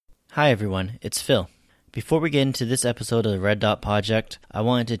Hi everyone, it's Phil. Before we get into this episode of the Red Dot Project, I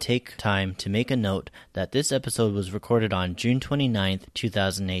wanted to take time to make a note that this episode was recorded on June 29th,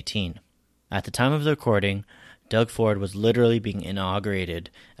 2018. At the time of the recording, Doug Ford was literally being inaugurated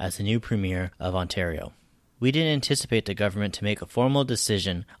as the new Premier of Ontario. We didn't anticipate the government to make a formal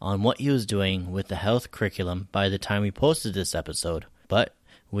decision on what he was doing with the health curriculum by the time we posted this episode, but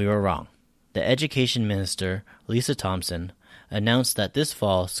we were wrong. The Education Minister, Lisa Thompson, announced that this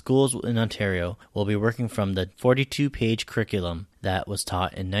fall, schools in Ontario will be working from the 42-page curriculum that was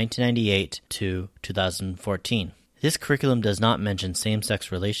taught in 1998 to 2014. This curriculum does not mention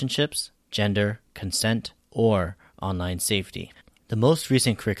same-sex relationships, gender, consent, or online safety. The most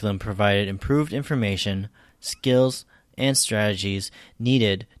recent curriculum provided improved information, skills, and strategies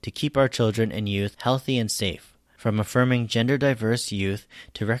needed to keep our children and youth healthy and safe. From affirming gender-diverse youth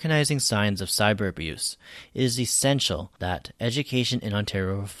to recognizing signs of cyber abuse, it is essential that education in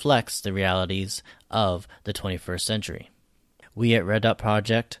Ontario reflects the realities of the 21st century. We at Red Dot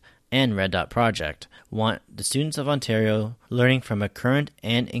Project and Red Dot Project want the students of Ontario learning from a current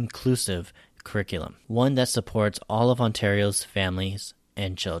and inclusive curriculum, one that supports all of Ontario's families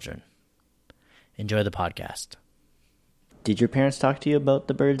and children. Enjoy the podcast. Did your parents talk to you about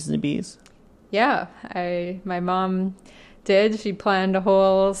the birds and the bees? Yeah, my mom did. She planned a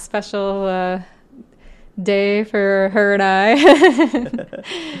whole special day for her and I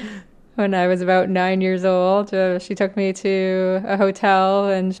when I was about 9 years old. She took me to a hotel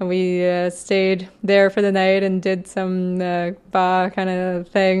and we stayed there for the night and did some bar kind of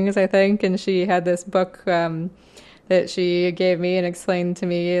things, I think. And she had this book that she gave me and explained to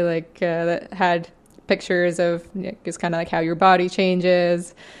me, that had pictures of just kind of like how your body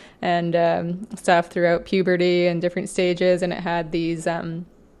changes and stuff throughout puberty and different stages, and it had these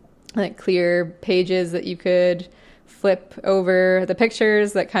clear pages that you could flip over the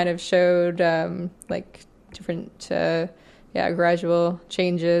pictures that kind of showed different gradual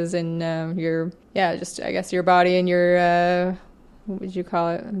changes in your body and your what would you call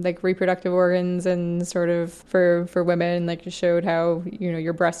it, like reproductive organs, and sort of for women, like it showed how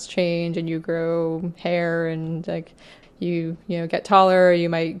your breasts change and you grow hair and you get taller, or you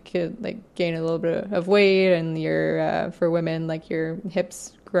might gain a little bit of weight, and your for women, like your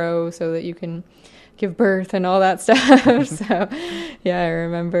hips grow so that you can give birth and all that stuff. So yeah, I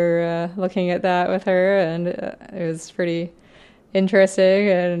remember looking at that with her, and it was pretty interesting,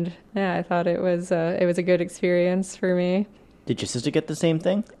 and yeah, I thought it was a good experience for me. Did your sister get the same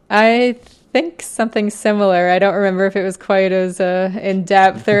thing? I think something similar. I don't remember if it was quite as in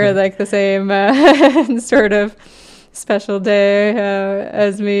depth or like the same sort of special day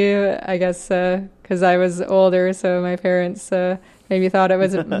as me, I guess, because I was older, so my parents maybe thought it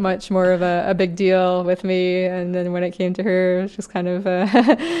was much more of a big deal with me, and then when it came to her, it was just kind of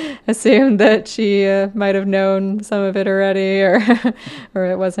assumed that she might have known some of it already, or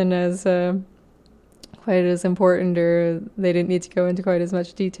it wasn't as quite as important, or they didn't need to go into quite as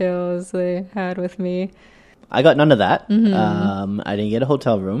much detail as they had with me. I got none of that. Mm-hmm. I didn't get a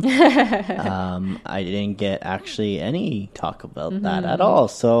hotel room. I didn't get actually any talk about that at all.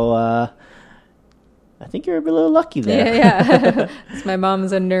 So I think you're a little lucky there. Yeah. My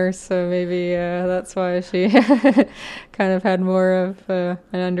mom's a nurse, so maybe that's why she kind of had more of an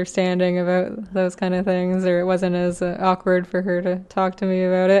understanding about those kind of things, or it wasn't as awkward for her to talk to me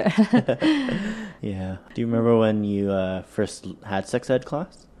about it. Yeah. Do you remember when you first had sex ed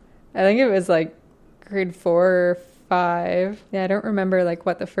class? I think it was grade 4 or 5. Yeah, I don't remember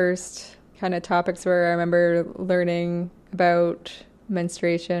what the first kind of topics were. I remember learning about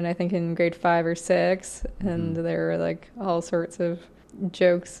menstruation, I think in grade 5 or 6, and there were all sorts of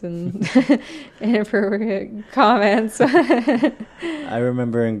jokes and inappropriate comments. I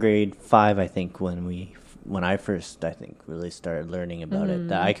remember in grade 5, I think, when I first, I think, really started learning about it,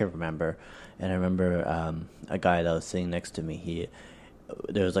 that I can remember. And I remember a guy that was sitting next to me,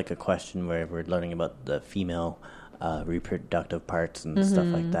 there was a question where we're learning about the female reproductive parts and stuff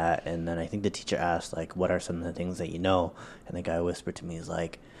like that, and then I think the teacher asked what are some of the things that you know, and the guy whispered to me, he's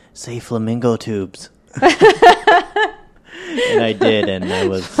like, say flamingo tubes. And I did, and I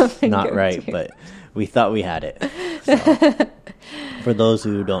was not right, but we thought we had it. So, for those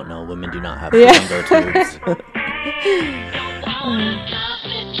who don't know, women do not have flamingo tubes.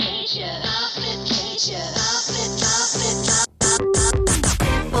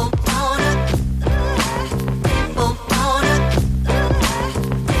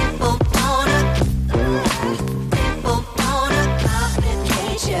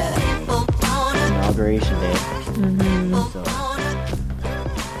 Inauguration Day. So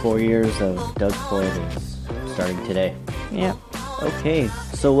 4 years of Doug Ford is starting today. Yeah. Okay,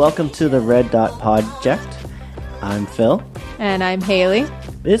 so welcome to the Red Dot Project. I'm Phil. And I'm Haley.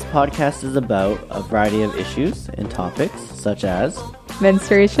 This podcast is about a variety of issues and topics such as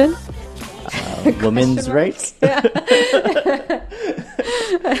Menstruation. Women's rights. Yeah.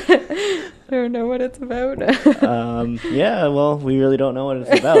 I don't know what it's about. Yeah, well, we really don't know what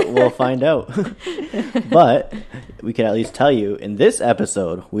it's about. We'll find out. But we can at least tell you, in this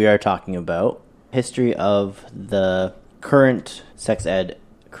episode, we are talking about history of the current sex ed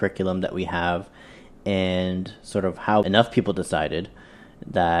curriculum that we have and sort of how enough people decided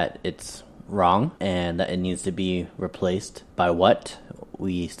that it's wrong and that it needs to be replaced by what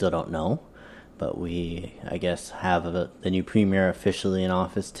we still don't know. But we, I guess, have the new premier officially in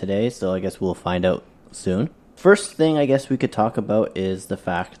office today, so I guess we'll find out soon. First thing I guess we could talk about is the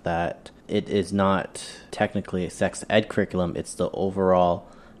fact that it is not technically a sex ed curriculum, it's the overall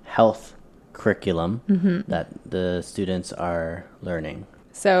health curriculum that the students are learning.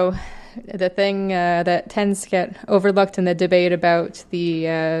 So the thing that tends to get overlooked in the debate about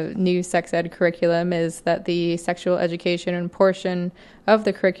the new sex ed curriculum is that the sexual education portion of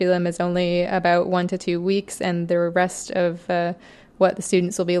the curriculum is only about 1 to 2 weeks, and the rest of what the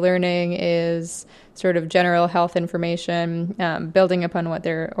students will be learning is sort of general health information, building upon what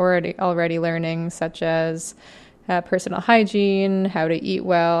they're already learning, such as personal hygiene, how to eat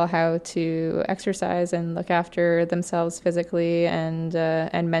well, how to exercise and look after themselves physically and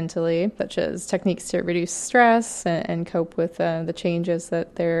mentally, such as techniques to reduce stress and cope with the changes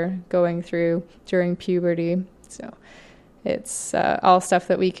that they're going through during puberty. So it's all stuff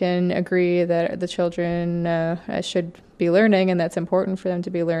that we can agree that the children should be learning, and that's important for them to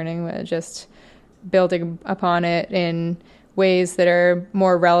be learning, just building upon it in ways that are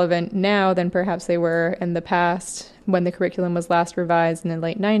more relevant now than perhaps they were in the past when the curriculum was last revised in the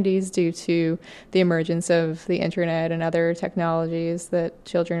late 90s due to the emergence of the internet and other technologies that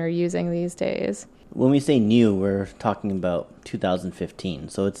children are using these days. When we say new, we're talking about 2015.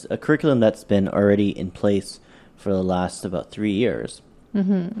 So it's a curriculum that's been already in place for the last about 3 years.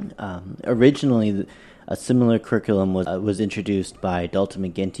 Originally, a similar curriculum was introduced by Dalton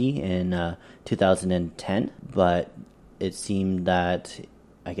McGuinty in 2010, but it seemed that,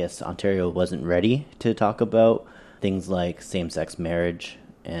 I guess, Ontario wasn't ready to talk about things like same-sex marriage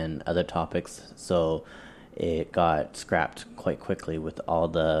and other topics, so it got scrapped quite quickly with all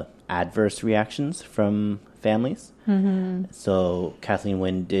the adverse reactions from families. So Kathleen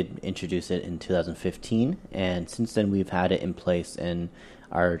Wynne did introduce it in 2015, and since then we've had it in place, and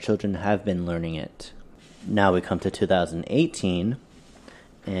our children have been learning it. Now we come to 2018,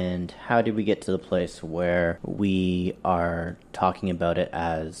 and how did we get to the place where we are talking about it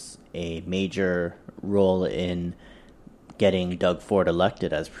as a major role in getting Doug Ford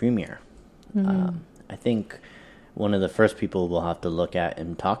elected as premier? I think one of the first people we'll have to look at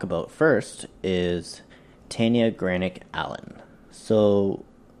and talk about first is Tanya Granic-Allen. So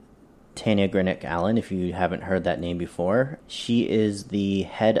Tanya Granic-Allen, if you haven't heard that name before, she is the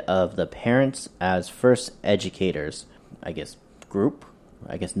head of the Parents as First Educators, I guess, group.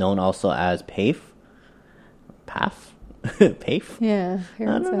 I guess known also as PAFE. PAFE? Yeah,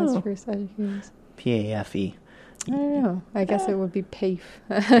 Parents as First Educators. PAFE. I don't know. I guess it would be PAFE.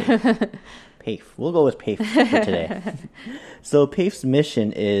 PAFE. We'll go with PAFE for today. So PAFE's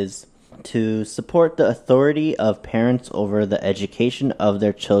mission is to support the authority of parents over the education of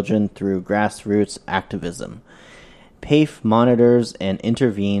their children through grassroots activism. PAFE monitors and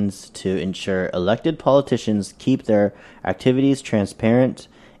intervenes to ensure elected politicians keep their activities transparent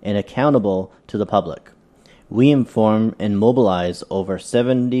and accountable to the public. We inform and mobilize over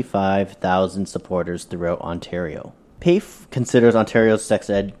 75,000 supporters throughout Ontario. PAFE considers Ontario's sex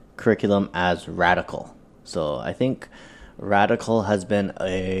ed curriculum as radical. So I think radical has been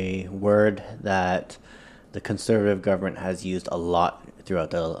a word that the Conservative government has used a lot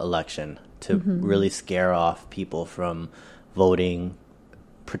throughout the election to really scare off people from voting,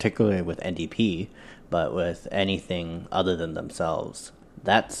 particularly with NDP, but with anything other than themselves.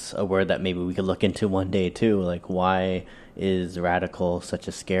 That's a word that maybe we could look into one day too. Like, why is radical such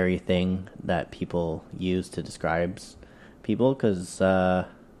a scary thing that people use to describe people? Because, I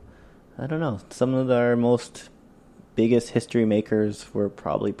don't know, some of our most biggest history makers were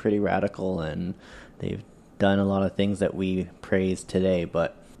probably pretty radical, and they've done a lot of things that we praise today,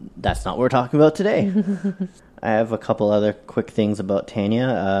 but that's not what we're talking about today. I have a couple other quick things about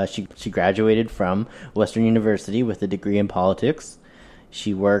Tanya. She graduated from Western University with a degree in politics.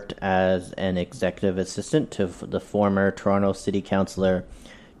 She worked as an executive assistant to the former Toronto City Councillor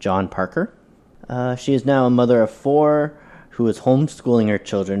John Parker. She is now a mother of 4 who is homeschooling her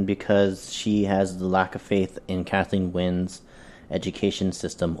children because she has the lack of faith in Kathleen Wynne's education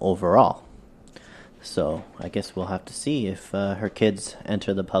system overall. So I guess we'll have to see if her kids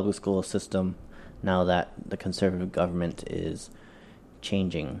enter the public school system now that the conservative government is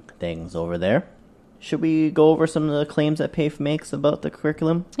changing things over there. Should we go over some of the claims that PAFE makes about the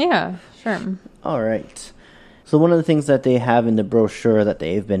curriculum? Yeah, sure. All right. So one of the things that they have in the brochure that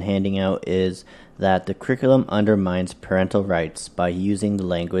they've been handing out is that the curriculum undermines parental rights by using the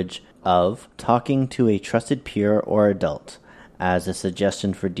language of talking to a trusted peer or adult as a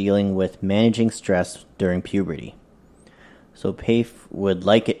suggestion for dealing with managing stress during puberty. So PAFE would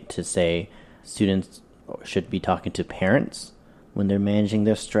like it to say students should be talking to parents when they're managing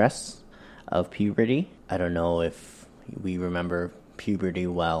their stress of puberty. I don't know if we remember puberty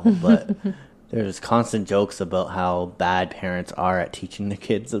well, but there's constant jokes about how bad parents are at teaching the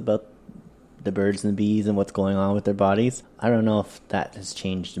kids about the birds and the bees and what's going on with their bodies. I don't know if that has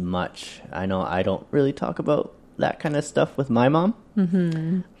changed much. I know I don't really talk about that kind of stuff with my mom,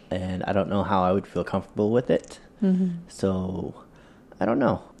 and I don't know how I would feel comfortable with it. So I don't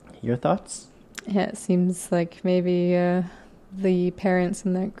know. Your thoughts? Yeah, it seems like maybe the parents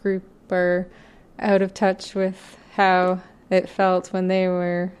in that group are out of touch with how it felt when they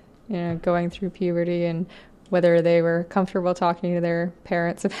were, going through puberty, and whether they were comfortable talking to their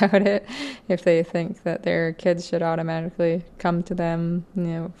parents about it, if they think that their kids should automatically come to them,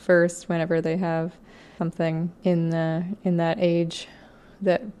 first whenever they have something in that age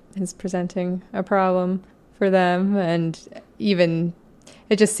that is presenting a problem for them. And even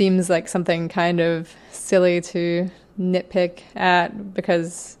it just seems like something kind of silly to nitpick at,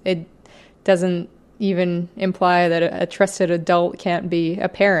 because it doesn't even imply that a trusted adult can't be a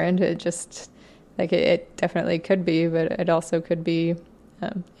parent. It just, like, it definitely could be, but it also could be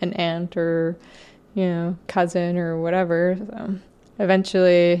an aunt or, cousin or whatever. So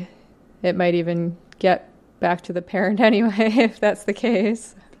eventually it might even get back to the parent anyway, if that's the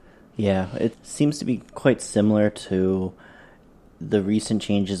case. Yeah, it seems to be quite similar to the recent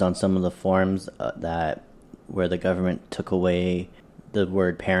changes on some of the forms where the government took away the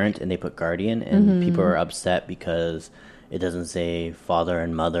word parent and they put guardian, and people are upset because it doesn't say father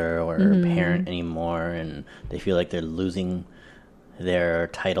and mother or parent anymore, and they feel like they're losing their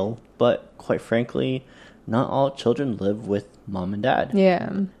title. But quite frankly, not all children live with mom and dad. Yeah.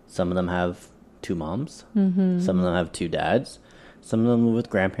 Some of them have two moms. Some of them have two dads. Some of them live with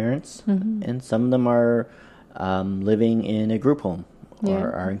grandparents. And some of them are living in a group home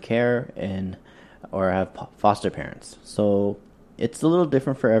or are in care or have foster parents. So it's a little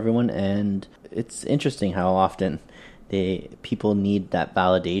different for everyone, and it's interesting how often people need that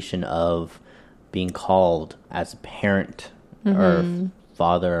validation of being called as a parent or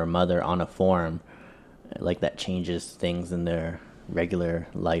father or mother on a form. Like, that changes things in their regular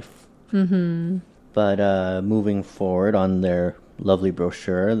life. But moving forward on their lovely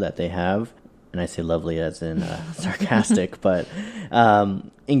brochure that they have, and I say lovely as in sarcastic, but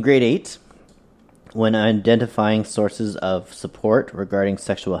in grade 8, when identifying sources of support regarding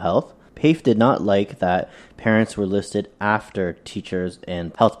sexual health, PAFE did not like that parents were listed after teachers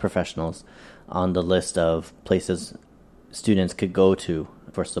and health professionals on the list of places students could go to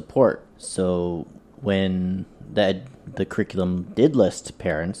for support. So when the curriculum did list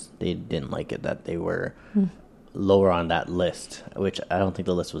parents, they didn't like it that they were lower on that list, which I don't think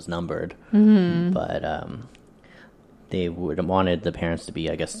the list was numbered. But they wanted the parents to be,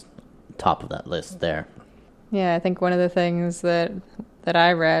 I guess, top of that list there. Yeah, I think one of the things that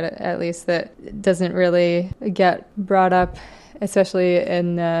I read, at least, that doesn't really get brought up, especially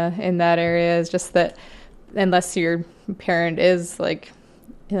in that area, is just that unless your parent is like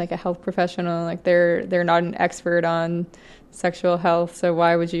a health professional, like they're not an expert on sexual health, so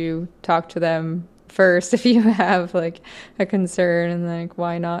why would you talk to them first if you have like a concern? And like,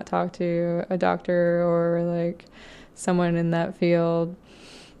 why not talk to a doctor or like someone in that field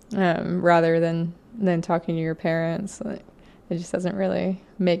rather than talking to your parents? Like, it just doesn't really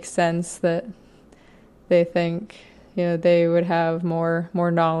make sense that they think they would have more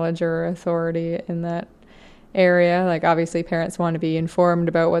knowledge or authority in that area. Like, obviously parents want to be informed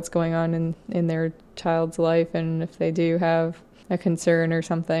about what's going on in their child's life, and if they do have a concern or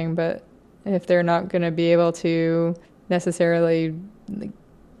something, but if they're not going to be able to necessarily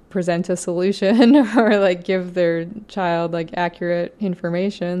present a solution or like give their child like accurate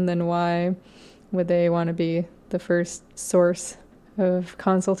information, then why would they want to be the first source of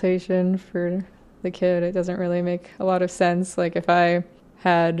consultation for the kid? It doesn't really make a lot of sense. Like, if I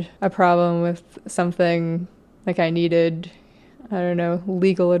had a problem with something, like I needed, I don't know,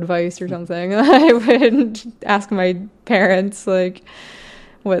 legal advice or something, I would ask my parents like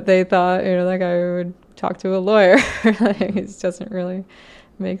what they thought. Like, I would talk to a lawyer. Like, it doesn't really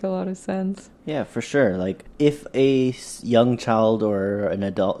make a lot of sense. Yeah, for sure. Like, if a young child or an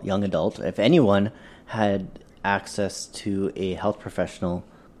young adult, if anyone had access to a health professional,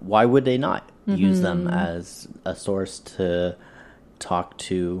 why would they not use them as a source to talk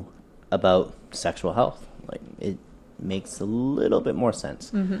to about sexual health? Like, it makes a little bit more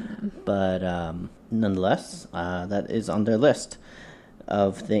sense. But nonetheless, that is on their list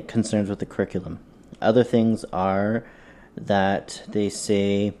of concerns with the curriculum. Other things are that they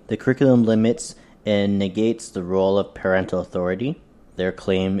say the curriculum limits and negates the role of parental authority. Their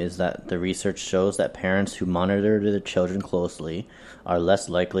claim is that the research shows that parents who monitor their children closely are less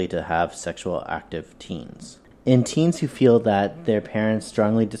likely to have sexual active teens. In teens who feel that their parents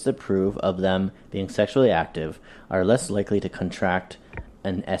strongly disapprove of them being sexually active are less likely to contract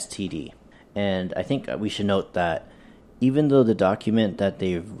an STD. And I think we should note that even though the document that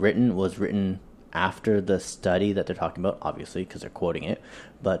they've written was written after the study that they're talking about, obviously, because they're quoting it,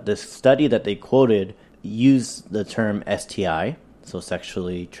 but the study that they quoted used the term STI, so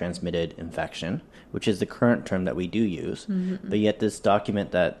sexually transmitted infection, which is the current term that we do use. But yet this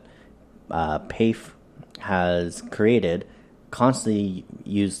document that PAFE has created constantly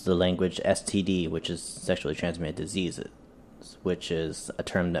used the language STD, which is sexually transmitted diseases, which is a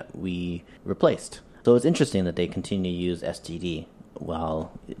term that we replaced. So it's interesting that they continue to use STD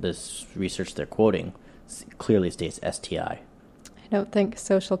while this research they're quoting clearly states STI. I don't think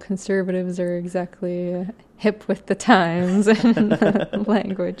social conservatives are exactly hip with the times and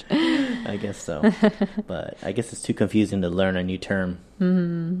language. I guess so. But I guess it's too confusing to learn a new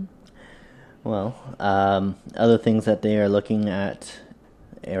term. Well, other things that they are looking at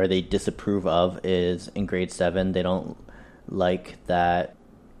or they disapprove of is in grade 7, they don't like that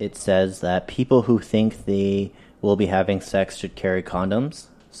it says that people who think they will be having sex should carry condoms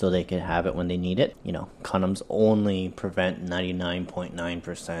so they can have it when they need it. You know, condoms only prevent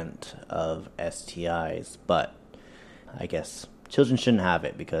 99.9% of STIs, but I guess children shouldn't have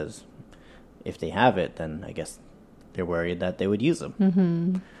it because if they have it, then I guess they're worried that they would use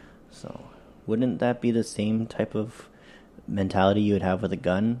them. So wouldn't that be the same type of mentality you would have with a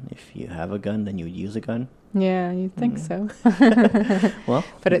gun? If you have a gun, then you would use a gun? Yeah, you'd think so. Well,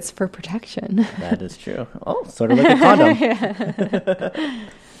 but it's for protection. That is true. Oh, sort of like a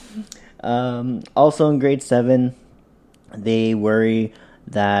condom. Also in grade 7, they worry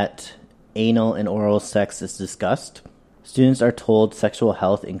that anal and oral sex is discussed. Students are told sexual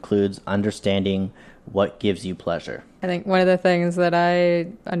health includes understanding what gives you pleasure. I think one of the things that I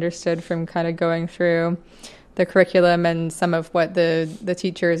understood from kind of going through the curriculum and some of what the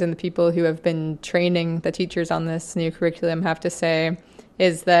teachers and the people who have been training the teachers on this new curriculum have to say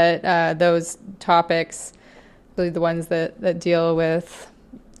is that those topics, really the ones that deal with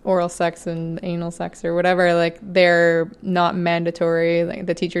oral sex and anal sex or whatever, like they're not mandatory. Like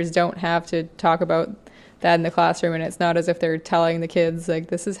the teachers don't have to talk about that in the classroom, and it's not as if they're telling the kids like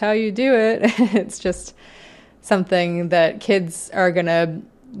this is how you do it. It's just something that kids are gonna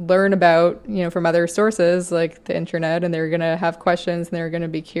learn about, you know, from other sources like the internet, and they're going to have questions and they're going to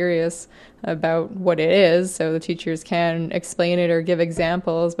be curious about what it is, so the teachers can explain it or give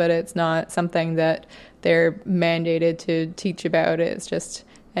examples, but it's not something that they're mandated to teach about. It's just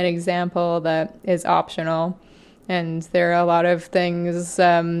an example that is optional. And there are a lot of things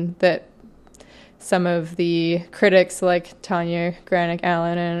that some of the critics like Tanya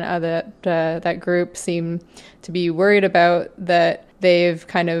Granick-Allen and other that group seem to be worried about, that they've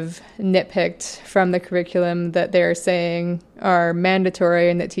kind of nitpicked from the curriculum that they're saying are mandatory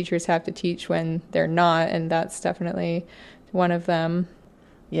and that teachers have to teach when they're not, and that's definitely one of them.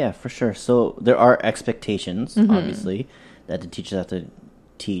 Yeah, for sure. So there are expectations, obviously, that the teachers have to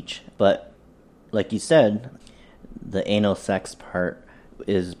teach, but like you said, the anal sex part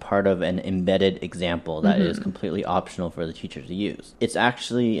is part of an embedded example that is completely optional for the teacher to use. It's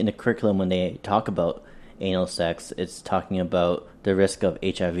actually in the curriculum when they talk about anal sex, it's talking about the risk of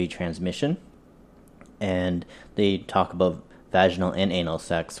HIV transmission, and they talk about vaginal and anal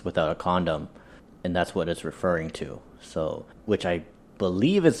sex without a condom, and that's what it's referring to. So, which I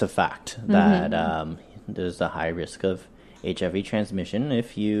believe is a fact that there's a high risk of HIV transmission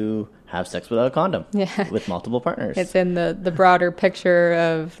if you have sex without a condom with multiple partners. It's in the broader picture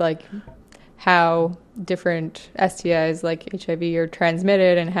of like how different STIs like HIV are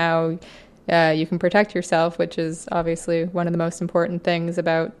transmitted and how you can protect yourself, which is obviously one of the most important things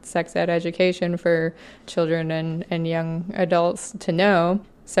about sex ed education for children and young adults to know.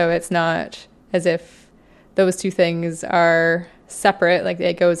 So it's not as if those two things are separate, like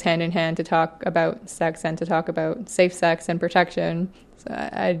it goes hand in hand to talk about sex and to talk about safe sex and protection.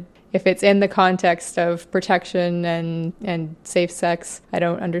 So if it's in the context of protection and safe sex, I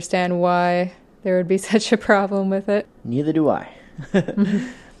don't understand why there would be such a problem with it. Neither do I.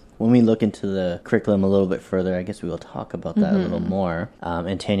 When we look into the curriculum a little bit further, I guess we will talk about that a little more.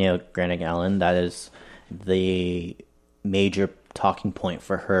 And Tanya Granick Allen, that is the major talking point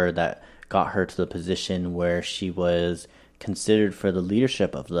for her that got her to the position where she was considered for the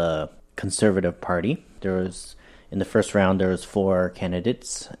leadership of the Conservative Party. In the first round, there was 4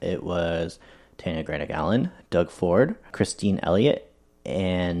 candidates. It was Tanya Granick Allen, Doug Ford, Christine Elliott,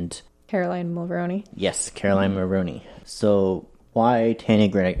 and Caroline Mulroney. Yes, Caroline Mulroney. So why Tanya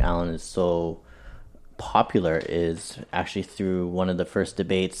Granick Allen is so popular is actually through one of the first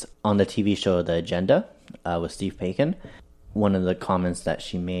debates on the TV show The Agenda with Steve Paikin. One of the comments that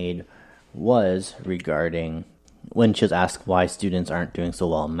she made was regarding when she was asked why students aren't doing so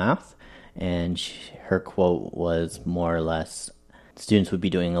well in math, and her quote was more or less, students would be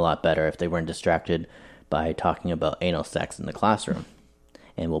doing a lot better if they weren't distracted by talking about anal sex in the classroom.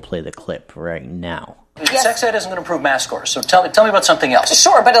 And we'll play the clip right now. Yes. Sex ed isn't going to improve math scores, so tell me about something else.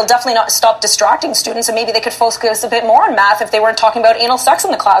 Sure, but it'll definitely not stop distracting students, and maybe they could focus a bit more on math if they weren't talking about anal sex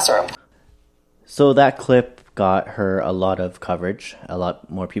in the classroom. So that clip got her a lot of coverage. A lot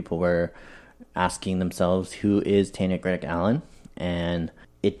more people were asking themselves, who is Tanya Granick Allen? And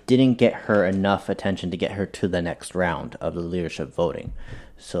it didn't get her enough attention to get her to the next round of the leadership voting.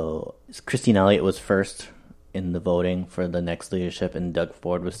 So Christine Elliott was first in the voting for the next leadership, and Doug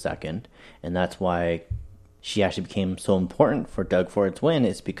Ford was second. And that's why she actually became so important for Doug Ford's win,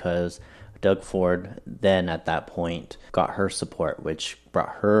 is because Doug Ford then at that point got her support, which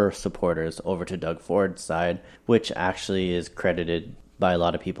brought her supporters over to Doug Ford's side, which actually is credited by a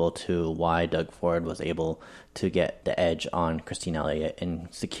lot of people to why Doug Ford was able to get the edge on Christine Elliott and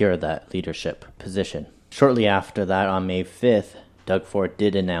secure that leadership position. Shortly after that, on May 5th, Doug Ford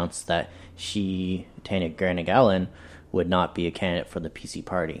did announce that Tanya Granick Allen, would not be a candidate for the PC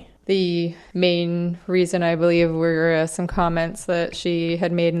party. The main reason, I believe, were some comments that she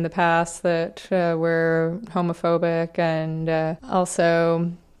had made in the past that were homophobic, and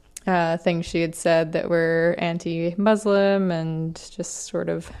also things she had said that were anti-Muslim and just sort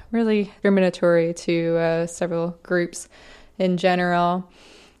of really discriminatory to several groups in general.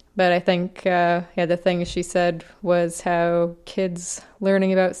 But I think, the thing she said was how kids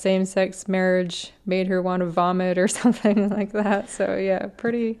learning about same-sex marriage made her want to vomit or something like that. So, yeah,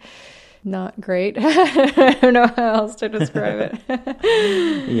 pretty not great. I don't know how else to describe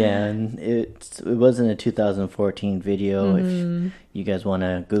it. Yeah, and it wasn't a 2014 video. If you guys want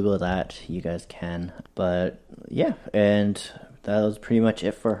to Google that, you guys can. But, yeah, and that was pretty much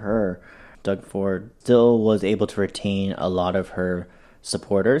it for her. Doug Ford still was able to retain a lot of her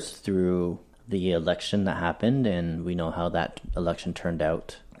supporters through the election that happened, and we know how that election turned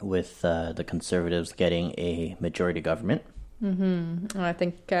out with the Conservatives getting a majority government. I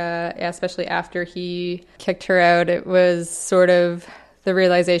think, especially after he kicked her out, it was sort of the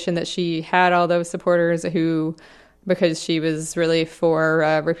realization that she had all those supporters who, because she was really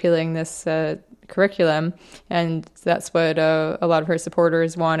for repealing this curriculum, and that's what a lot of her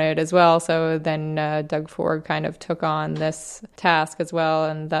supporters wanted as well. So then Doug Ford kind of took on this task as well,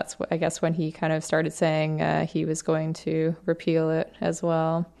 and that's I guess when he kind of started saying he was going to repeal it as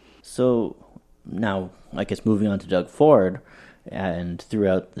well. So now, I guess moving on to Doug Ford, and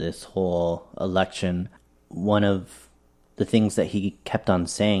throughout this whole election, one of the things that he kept on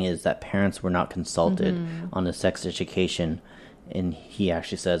saying is that parents were not consulted on the sex education, and he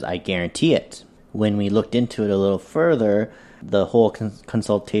actually says, "I guarantee it." When we looked into it a little further, the whole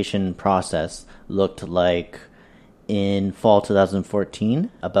consultation process looked like in fall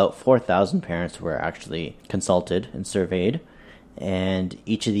 2014, about 4,000 parents were actually consulted and surveyed. And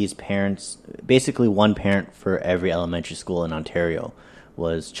each of these parents, basically one parent for every elementary school in Ontario,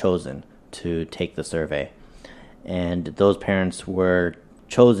 was chosen to take the survey. And those parents were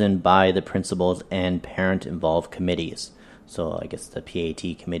chosen by the principals and parent-involved committees. So I guess the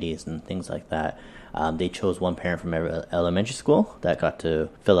PAT committees and things like that. They chose one parent from every elementary school that got to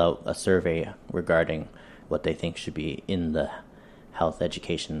fill out a survey regarding what they think should be in the health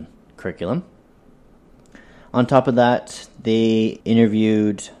education curriculum. On top of that, they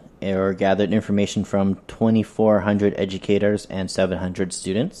interviewed or gathered information from 2,400 educators and 700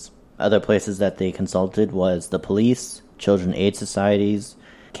 students. Other places that they consulted was the police, Children Aid Societies,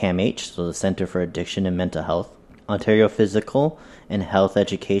 CAMH, so the Centre for Addiction and Mental Health, Ontario Physical and Health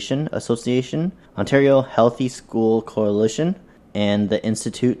Education Association, Ontario Healthy School Coalition, and the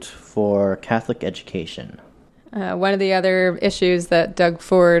Institute for Catholic Education. One of the other issues that Doug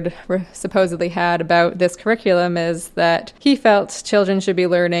Ford supposedly had about this curriculum is that he felt children should be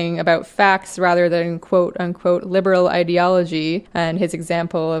learning about facts rather than quote unquote liberal ideology. And his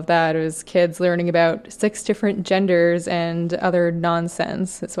example of that was kids learning about 6 different genders and other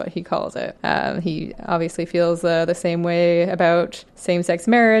nonsense. That's what he calls it. He obviously feels the same way about same-sex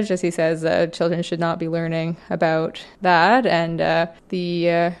marriage, as he says children should not be learning about that. And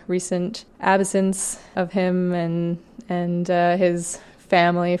the recent absence of him and his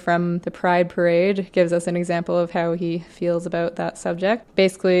family from the Pride Parade gives us an example of how he feels about that subject.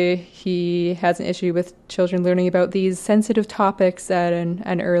 Basically, he has an issue with children learning about these sensitive topics at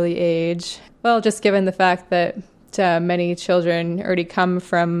an early age. Well, just given the fact that many children already come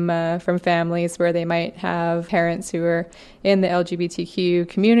from families where they might have parents who are in the LGBTQ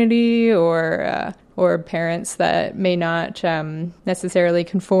community, or parents that may not necessarily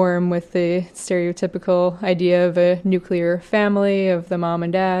conform with the stereotypical idea of a nuclear family, of the mom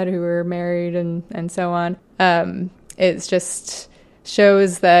and dad who are married and so on. It's just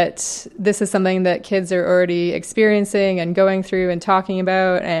shows that this is something that kids are already experiencing and going through and talking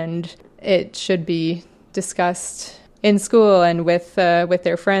about, and it should be discussed in school and with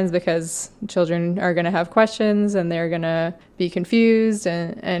their friends, because children are going to have questions and they're going to be confused,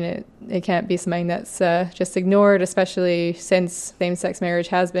 and it can't be something that's just ignored, especially since same-sex marriage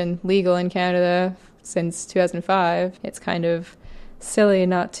has been legal in Canada since 2005. It's kind of silly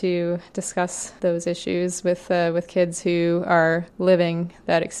not to discuss those issues with kids who are living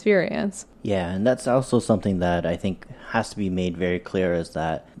that experience. Yeah, and that's also something that I think has to be made very clear, is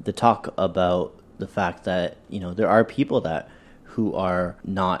that the talk about the fact that, there are people who are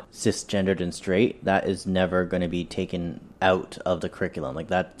not cisgendered and straight, that is never going to be taken out of the curriculum. Like,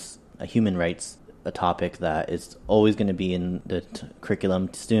 that's a human rights, a topic that is always going to be in the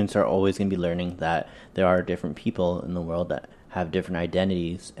curriculum. Students are always going to be learning that there are different people in the world that have different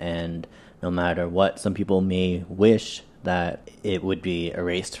identities, and no matter what some people may wish that it would be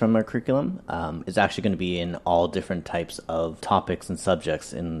erased from our curriculum, it's actually going to be in all different types of topics and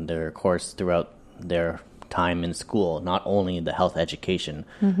subjects in their course throughout their time in school. Not only the health education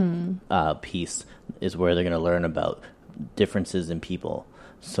piece is where they're going to learn about differences in people.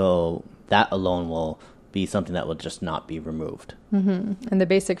 So that alone will be something that will just not be removed. And the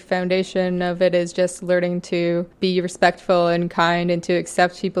basic foundation of it is just learning to be respectful and kind and to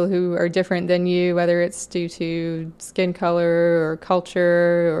accept people who are different than you, whether it's due to skin color or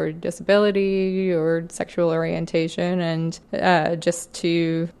culture or disability or sexual orientation, and just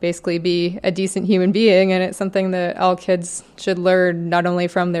to basically be a decent human being. And it's something that all kids should learn, not only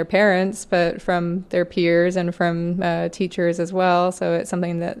from their parents, but from their peers and from teachers as well. So it's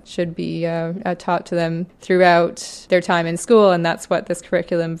something that should be taught to them throughout their time in school. And that's what this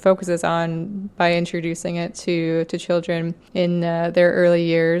curriculum focuses on by introducing it to children in their early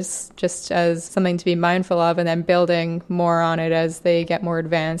years, just as something to be mindful of, and then building more on it as they get more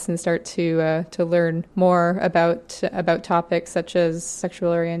advanced and start to learn more about topics such as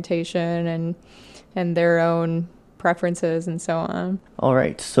sexual orientation and their own preferences and so on. All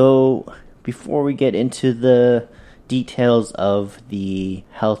right, so before we get into the details of the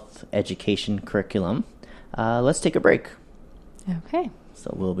health education curriculum, let's take a break. Okay.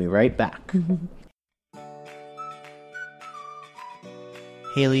 So we'll be right back.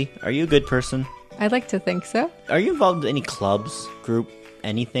 Haley, are you a good person? I'd like to think so. Are you involved in any clubs, group,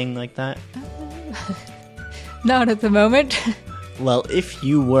 anything like that? Not at the moment. Well, if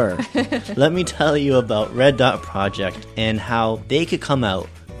you were, let me tell you about Red Dot Project and how they could come out,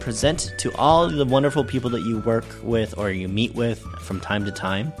 present to all the wonderful people that you work with or you meet with from time to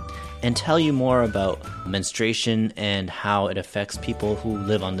time, and tell you more about menstruation and how it affects people who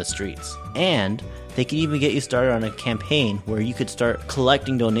live on the streets. And they could even get you started on a campaign where you could start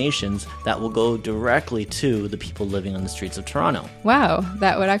collecting donations that will go directly to the people living on the streets of Toronto. Wow,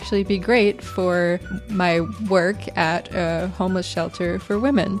 that would actually be great for my work at a homeless shelter for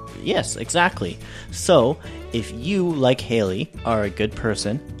women. Yes, exactly. So, if you, like Haley, are a good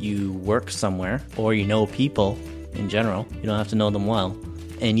person, you work somewhere, or you know people in general, you don't have to know them well,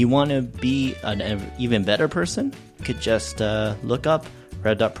 and you want to be an even better person, you could just look up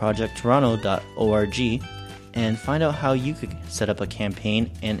red.projecttoronto.org and find out how you could set up a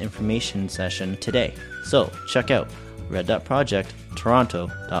campaign and information session today. So check out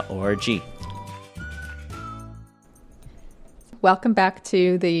red.projecttoronto.org. Welcome back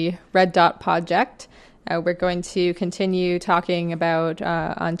to the Red Dot Project. We're going to continue talking about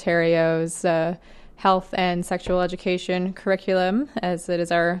Ontario's health and sexual education curriculum, as it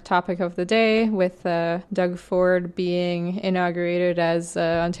is our topic of the day, with Doug Ford being inaugurated as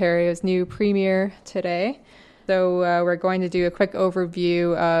Ontario's new premier today. So we're going to do a quick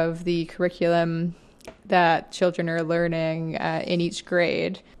overview of the curriculum that children are learning in each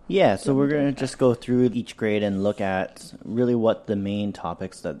grade. Yeah, so we're going to just go through each grade and look at really what the main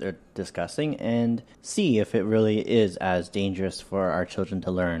topics that they're discussing and see if it really is as dangerous for our children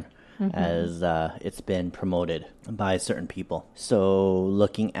to learn as it's been promoted by certain people. So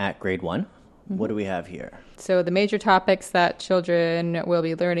looking at grade 1, what do we have here? So the major topics that children will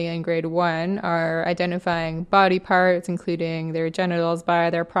be learning in grade 1 are identifying body parts, including their genitals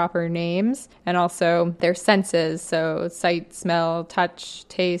by their proper names, and also their senses, so sight, smell, touch,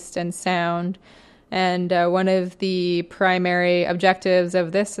 taste, and sound. And one of the primary objectives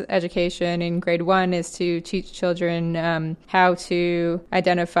of this education in grade 1 is to teach children how to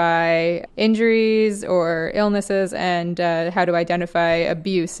identify injuries or illnesses and how to identify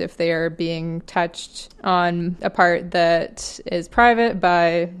abuse if they are being touched on a part that is private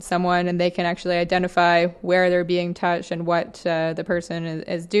by someone, and they can actually identify where they're being touched and what the person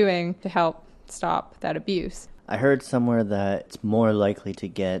is doing to help stop that abuse. I heard somewhere that it's more likely to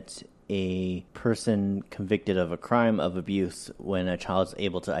get a person convicted of a crime of abuse when a child's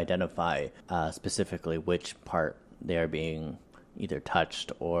able to identify specifically which part they are being either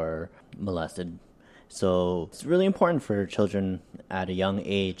touched or molested. So it's really important for children at a young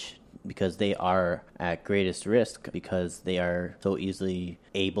age because they are at greatest risk because they are so easily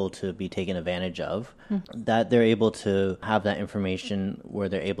able to be taken advantage of, that they're able to have that information where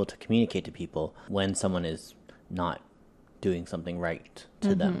they're able to communicate to people when someone is not doing something right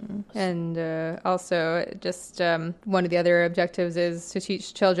to them. And also just one of the other objectives is to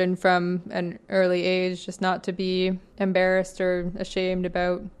teach children from an early age just not to be embarrassed or ashamed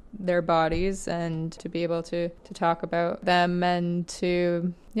about their bodies and to be able to talk about them and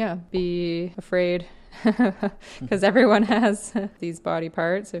to be afraid because everyone has these body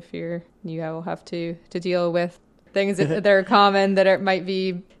parts. If you will have to deal with things that are common that might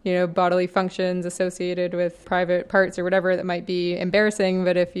be, bodily functions associated with private parts or whatever that might be embarrassing.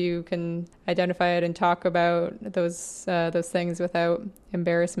 But if you can identify it and talk about those things without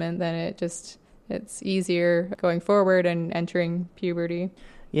embarrassment, then it's easier going forward and entering puberty.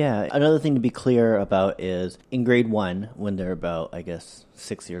 Yeah, another thing to be clear about is in grade 1, when they're about,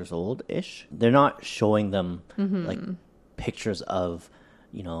 6 years old-ish, they're not showing them like pictures of,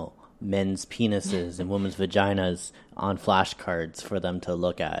 men's penises and women's vaginas on flashcards for them to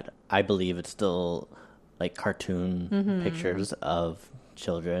look at. I believe it's still like cartoon pictures of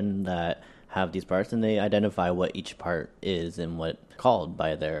children that have these parts, and they identify what each part is and what it's called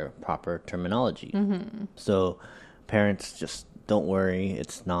by their proper terminology. So parents, just don't worry.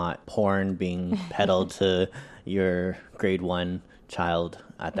 It's not porn being peddled to your grade 1 child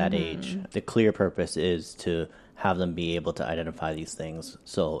at that age. The clear purpose is to have them be able to identify these things.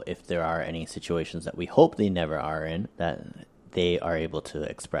 So if there are any situations that we hope they never are in, that they are able to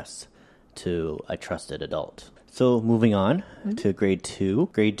express to a trusted adult. So moving on to grade 2.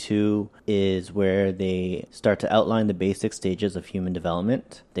 Grade 2 is where they start to outline the basic stages of human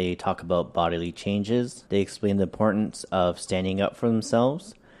development. They talk about bodily changes. They explain the importance of standing up for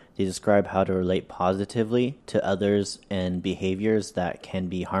themselves. They describe how to relate positively to others and behaviors that can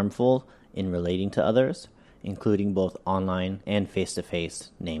be harmful in relating to others, including both online and face-to-face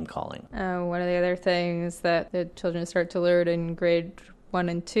name-calling. One of the other things that the children start to learn in grade 1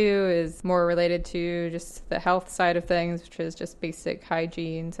 and 2 is more related to just the health side of things, which is just basic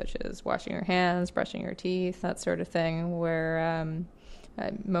hygiene, such as washing your hands, brushing your teeth, that sort of thing, where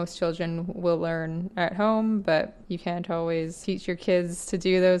most children will learn at home, but you can't always teach your kids to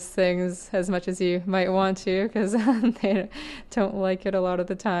do those things as much as you might want to because they don't like it a lot of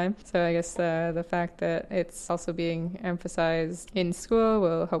the time. So I guess the fact that it's also being emphasized in school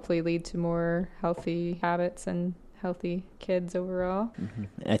will hopefully lead to more healthy habits and healthy kids overall.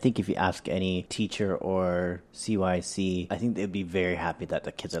 I think if you ask any teacher or CYC, I think they'd be very happy that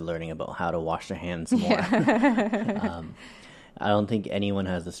the kids are learning about how to wash their hands more. I don't think anyone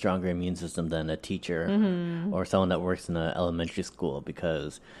has a stronger immune system than a teacher or someone that works in an elementary school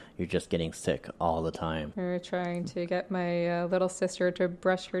because you're just getting sick all the time. Trying to get my little sister to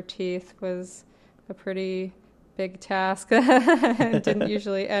brush her teeth was a pretty big task. It didn't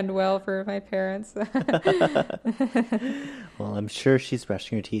usually end well for my parents. Well, I'm sure she's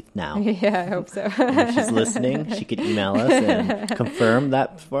brushing her teeth now. Yeah, I hope so. And if she's listening, she could email us and confirm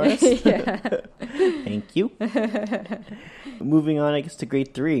that for us. Yeah. Thank you. Moving on, I guess, to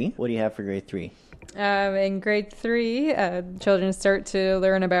grade 3. What do you have for grade 3? In grade 3, children start to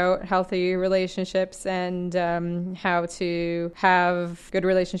learn about healthy relationships and how to have good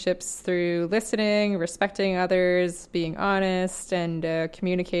relationships through listening, respecting others, being honest, and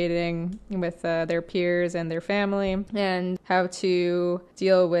communicating with their peers and their family, and how to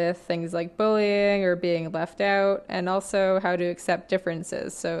deal with things like bullying or being left out, and also how to accept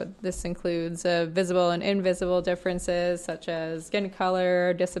differences. So this includes visible and invisible differences such as skin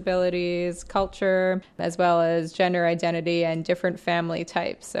color, disabilities, culture, as well as gender identity and different family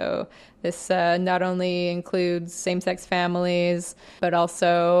types. So this not only includes same-sex families, but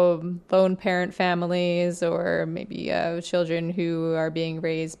also lone parent families, or maybe children who are being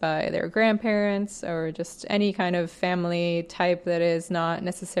raised by their grandparents, or just any kind of family type that is not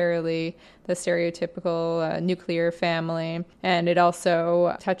necessarily the stereotypical nuclear family. And it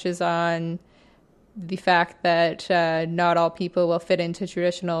also touches on the fact that not all people will fit into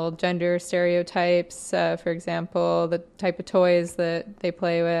traditional gender stereotypes. For example, the type of toys that they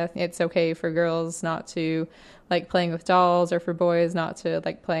play with. It's okay for girls not to like playing with dolls, or for boys not to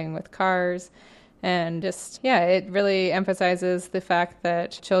like playing with cars. And just, it really emphasizes the fact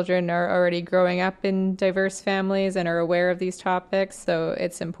that children are already growing up in diverse families and are aware of these topics. So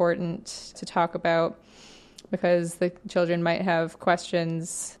it's important to talk about, because the children might have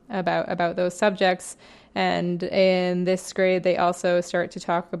questions about those subjects. And in this grade, they also start to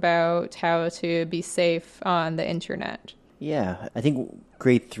talk about how to be safe on the internet. Yeah, I think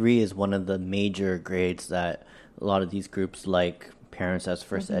grade 3 is one of the major grades that a lot of these groups, like Parents as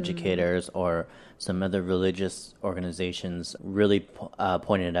First Educators or some other religious organizations, really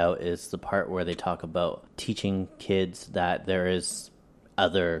pointed out, is the part where they talk about teaching kids that there is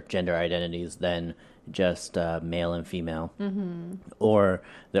other gender identities than just male and female, or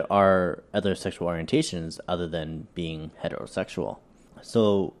there are other sexual orientations other than being heterosexual.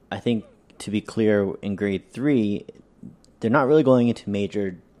 So I think, to be clear, in grade 3, they're not really going into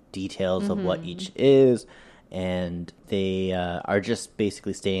major details of what each is, and they are just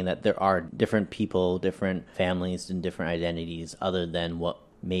basically stating that there are different people, different families, and different identities other than what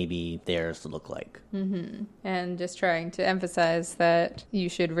maybe theirs look like. And just trying to emphasize that you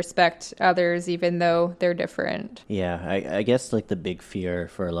should respect others even though they're different. Yeah, I guess like the big fear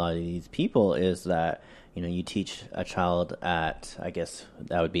for a lot of these people is that, you teach a child at, I guess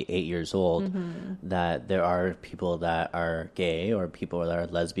that would be 8 years old, that there are people that are gay, or people that are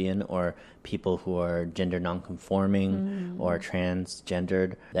lesbian, or people who are gender nonconforming or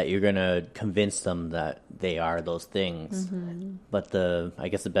transgendered, that you're going to convince them that they are those things. But I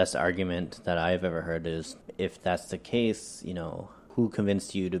guess the best argument that I've ever heard is, if that's the case, who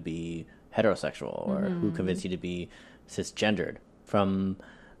convinced you to be heterosexual, or who convinced you to be cisgendered? From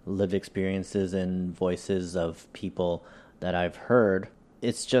lived experiences and voices of people that I've heard,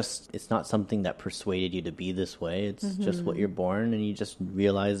 it's not something that persuaded you to be this way. It's just what you're born, and you just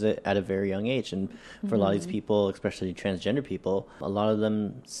realize it at a very young age. And for a lot of these people, especially transgender people, a lot of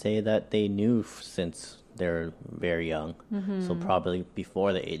them say that they knew since they're very young, so probably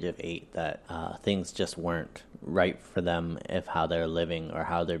before the age of 8, that things just weren't right for them, if how they're living or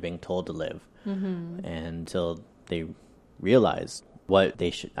how they're being told to live, until they realized what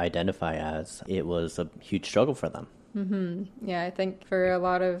they should identify as. It was a huge struggle for them. Yeah, I think for a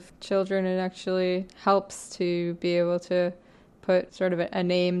lot of children, it actually helps to be able to put sort of a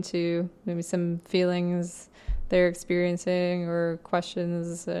name to maybe some feelings they're experiencing, or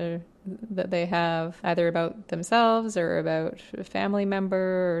questions that they have, either about themselves or about a family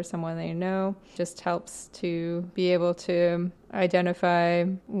member or someone they know. Just helps to be able to identify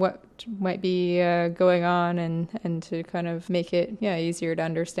what might be going on, and to kind of make it easier to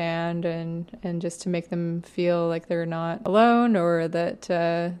understand, and just to make them feel like they're not alone, or that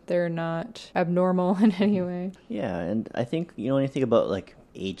they're not abnormal in any way. Yeah, and I think, when you think about like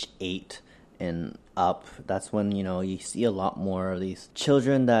age 8 and up, that's when, you see a lot more of these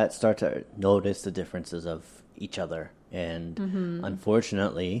children that start to notice the differences of each other. And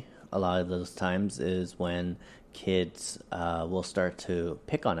unfortunately, a lot of those times is when kids will start to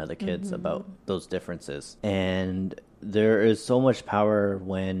pick on other kids about those differences. And there is so much power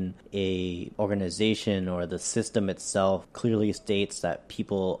when a organization or the system itself clearly states that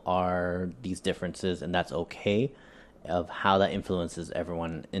people are these differences, and that's okay, of how that influences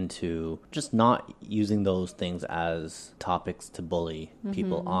everyone into just not using those things as topics to bully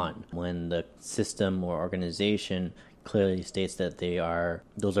people on. When the system or organization clearly states that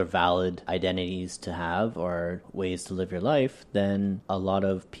those are valid identities to have, or ways to live your life, then a lot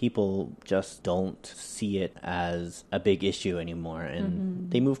of people just don't see it as a big issue anymore, and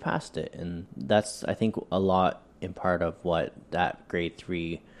they move past it. And that's, I think, a lot in part of what that grade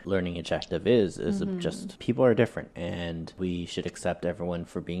 3 learning objective is just people are different, and we should accept everyone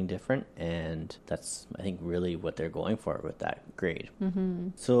for being different, and that's, I think, really what they're going for with that grade.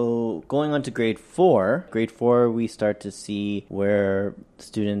 So going on to grade 4, we start to see where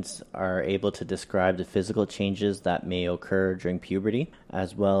students are able to describe the physical changes that may occur during puberty,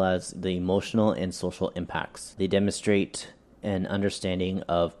 as well as the emotional and social impacts. They demonstrate an understanding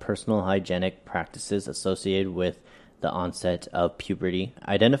of personal hygienic practices associated with the onset of puberty,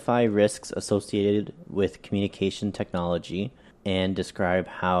 identify risks associated with communication technology, and describe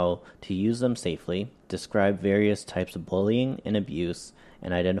how to use them safely, describe various types of bullying and abuse,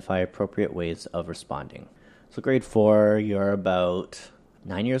 and identify appropriate ways of responding. So grade 4, you're about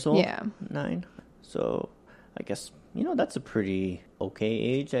 9 years old? Yeah. 9. So I guess, that's a pretty okay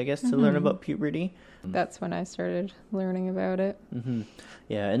age, I guess, to learn about puberty. That's when I started learning about it.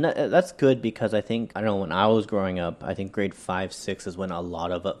 Yeah, and that's good because I think, I don't know, when I was growing up, I think grade 5, 6 is when a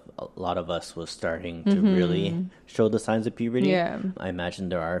lot of us was starting to really show the signs of puberty. Yeah. I imagine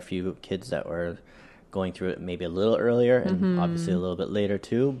there are a few kids that were going through it maybe a little earlier and obviously a little bit later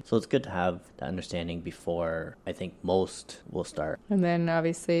too. So it's good to have that understanding before I think most will start. And then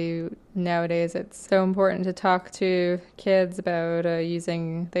obviously nowadays it's so important to talk to kids about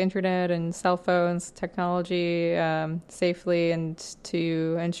using the internet and cell phones, technology safely, and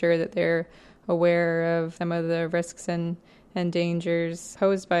to ensure that they're aware of some of the risks and dangers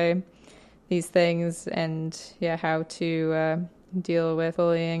posed by these things, and how to deal with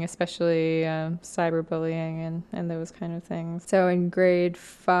bullying, especially cyberbullying and those kind of things. So in grade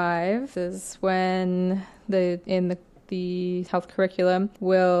 5 is when the health curriculum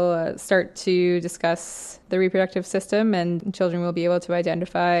will start to discuss the reproductive system, and children will be able to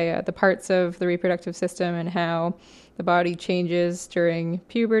identify the parts of the reproductive system and how the body changes during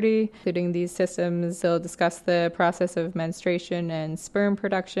puberty. Including these systems, they'll discuss the process of menstruation and sperm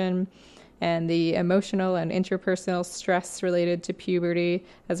production, and the emotional and interpersonal stress related to puberty,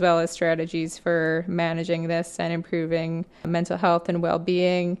 as well as strategies for managing this and improving mental health and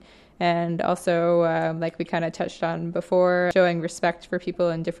well-being. And also, like we kind of touched on before, showing respect for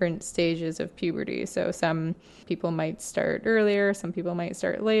people in different stages of puberty. So some people might start earlier, some people might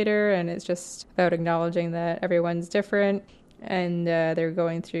start later, and it's just about acknowledging that everyone's different and they're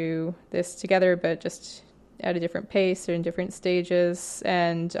going through this together, but just at a different pace or in different stages,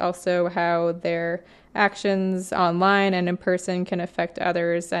 and also how their actions online and in person can affect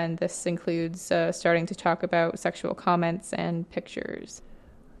others. And this includes starting to talk about sexual comments and pictures.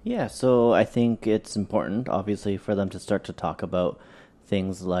 Yeah, so I think it's important, obviously, for them to start to talk about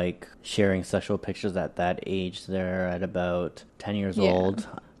things like sharing sexual pictures at that age. They're at about 10 years old.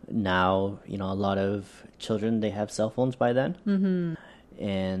 Now, a lot of children, they have cell phones by then.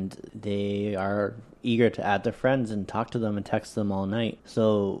 And they are eager to add their friends and talk to them and text them all night.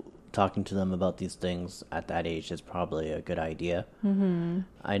 So talking to them about these things at that age is probably a good idea.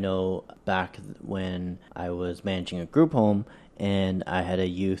 I know back when I was managing a group home, and I had a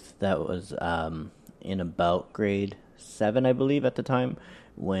youth that was in about grade 7, I believe, at the time,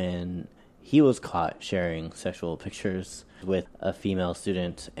 when he was caught sharing sexual pictures with a female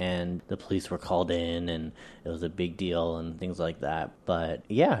student, and the police were called in, and it was a big deal and things like that. But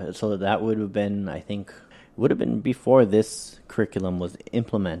yeah, so that would have been, I think, before this curriculum was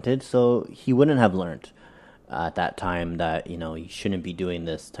implemented, so he wouldn't have learned at that time that, you shouldn't be doing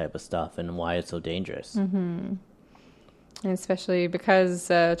this type of stuff and why it's so dangerous. And especially because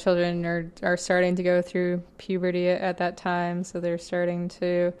children are starting to go through puberty at that time, so they're starting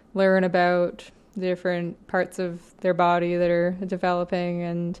to learn about different parts of their body that are developing,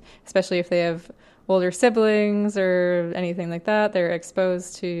 and especially if they have older siblings or anything like that, they're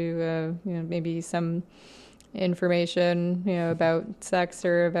exposed to maybe some information about sex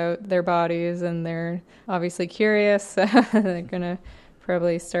or about their bodies, and they're obviously curious. They're gonna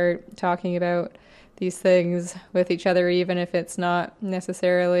probably start talking about these things with each other, even if it's not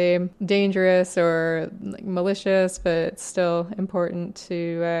necessarily dangerous or malicious, but it's still important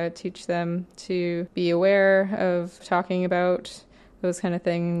to teach them to be aware of talking about those kind of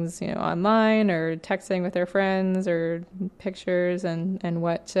things, online or texting with their friends or pictures, and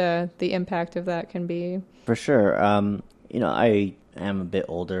what the impact of that can be. For sure. I am a bit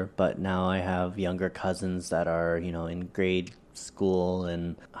older, but now I have younger cousins that are, in grade school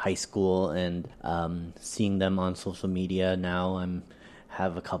and high school, and seeing them on social media now, I'm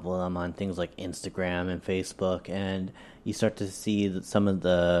have a couple of them on things like Instagram and Facebook, and you start to see that some of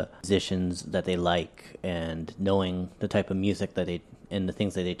the musicians that they like, and knowing the type of music that they and the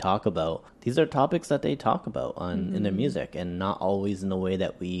things that they talk about. These are topics that they talk about in their music, and not always in the way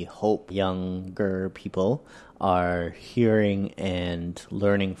that we hope younger people are hearing and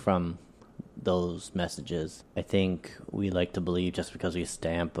learning from those messages. I think we like to believe just because we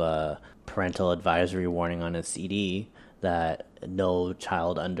stamp a parental advisory warning on a CD that no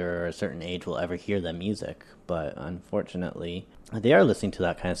child under a certain age will ever hear that music. But unfortunately, they are listening to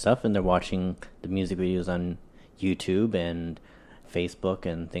that kind of stuff, and they're watching the music videos on YouTube and Facebook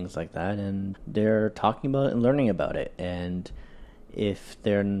and things like that, and they're talking about it and learning about it. And if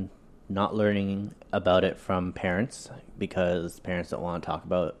they're not learning about it from parents, because parents don't want to talk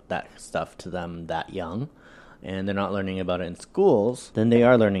about that stuff to them that young, and they're not learning about it in schools, then they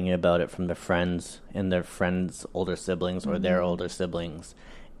are learning about it from their friends and their friends' older siblings or their older siblings.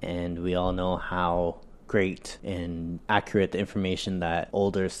 And we all know how great and accurate the information that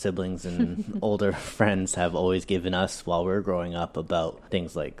older siblings and older friends have always given us while we're growing up about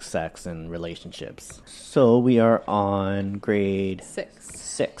things like sex and relationships. So we are on grade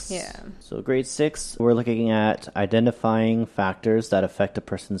 6. Yeah. So grade 6, we're looking at identifying factors that affect a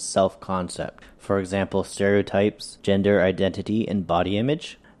person's self-concept. For example, stereotypes, gender identity, and body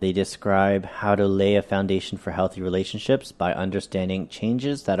image. They describe how to lay a foundation for healthy relationships by understanding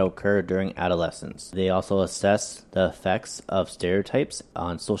changes that occur during adolescence. They also assess the effects of stereotypes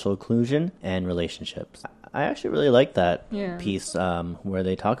on social inclusion and relationships. I actually really like that piece where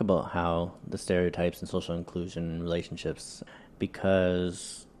they talk about how the stereotypes and social inclusion and relationships,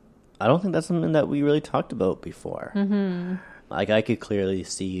 because I don't think that's something that we really talked about before. Like, I could clearly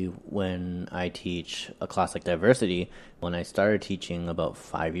see when I teach a class like diversity, when I started teaching about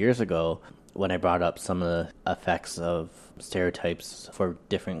 5 years ago, when I brought up some of the effects of stereotypes for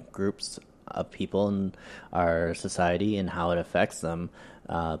different groups of people in our society and how it affects them,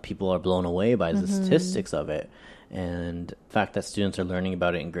 people are blown away by the statistics of it. And the fact that students are learning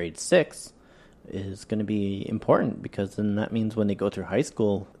about it in grade 6 is going to be important, because then that means when they go through high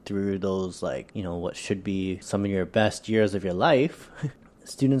school, through those, like, you know, what should be some of your best years of your life,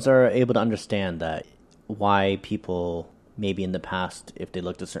 students are able to understand that why people maybe in the past, if they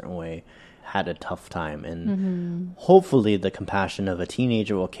looked a certain way, had a tough time. And hopefully the compassion of a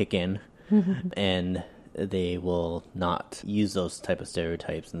teenager will kick in and they will not use those type of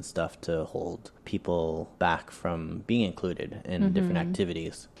stereotypes and stuff to hold people back from being included in different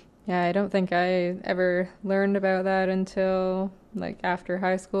activities. Yeah, I don't think I ever learned about that until like after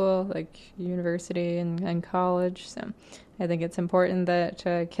high school, like university and college. So I think it's important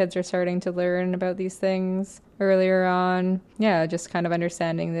that kids are starting to learn about these things earlier on. Yeah, just kind of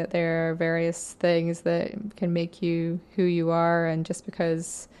understanding that there are various things that can make you who you are, and just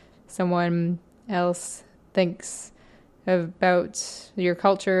because someone else thinks about your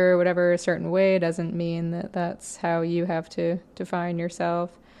culture or whatever a certain way doesn't mean that that's how you have to define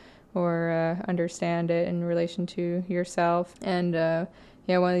yourself or understand it in relation to yourself. And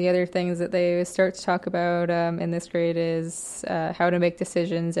one of the other things that they start to talk about in this grade is how to make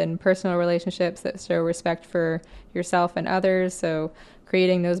decisions in personal relationships that show respect for yourself and others. So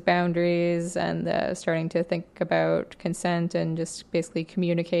creating those boundaries and starting to think about consent and just basically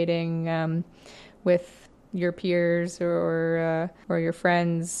communicating with your peers or your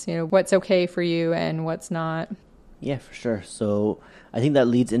friends, you know, what's okay for you and what's not. Yeah, for sure. So I think that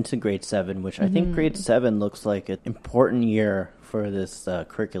leads into grade 7, which I think grade 7 looks like an important year for this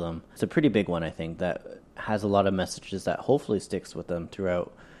curriculum. It's a pretty big one, I think, that has a lot of messages that hopefully sticks with them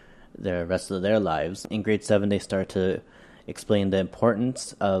throughout the rest of their lives. In grade 7, they start to explain the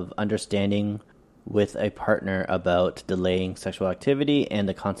importance of understanding with a partner about delaying sexual activity and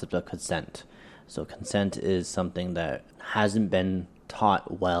the concept of consent. So consent is something that hasn't been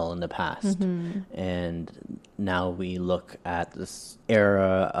taught well in the past. And now we look at this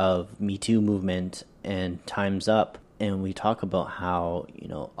era of Me Too movement and Time's Up, and we talk about how, you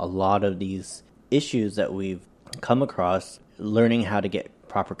know, a lot of these issues that we've come across, learning how to get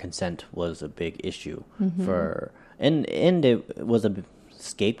proper consent was a big issue for, and it was a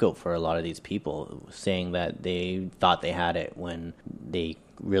scapegoat for a lot of these people, saying that they thought they had it when they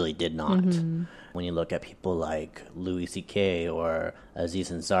really did not. When you look at people like Louis C.K. or Aziz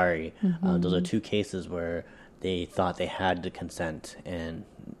Ansari, those are two cases where they thought they had the consent and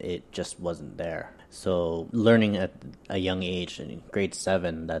it just wasn't there. So learning at a young age, in grade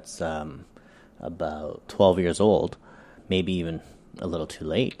 7, that's about 12 years old, maybe even a little too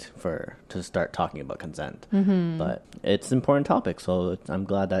late to start talking about consent. But it's an important topic, so I'm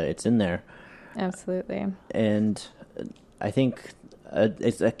glad that it's in there. Absolutely. And I think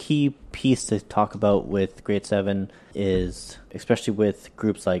it's a key piece to talk about with grade 7 is, especially with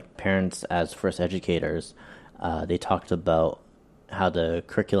groups like Parents as First Educators, they talked about how the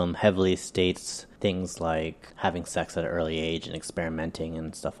curriculum heavily states things like having sex at an early age and experimenting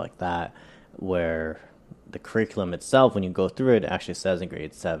and stuff like that, where the curriculum itself, when you go through it, actually says in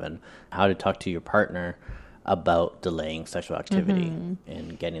grade 7 how to talk to your partner about delaying sexual activity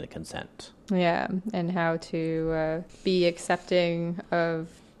and getting the consent. Yeah, and how to be accepting of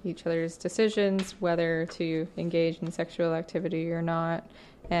each other's decisions, whether to engage in sexual activity or not,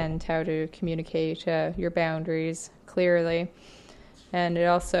 and how to communicate your boundaries clearly. And it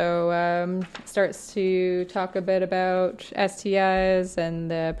also starts to talk a bit about STIs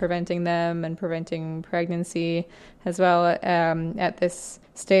and preventing them and preventing pregnancy as well at this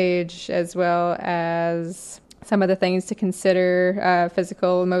stage, as well as some of the things to consider,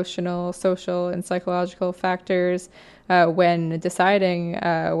 physical, emotional, social, and psychological factors when deciding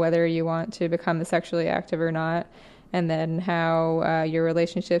whether you want to become sexually active or not, and then how your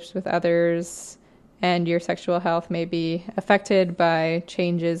relationships with others and your sexual health may be affected by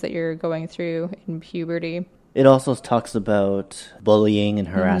changes that you're going through in puberty. It also talks about bullying and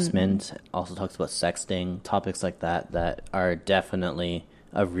harassment, also talks about sexting, topics like that that are definitely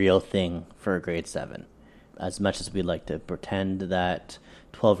a real thing for grade 7. As much as we like to pretend that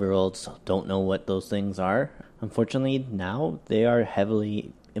 12-year-olds don't know what those things are, unfortunately now they are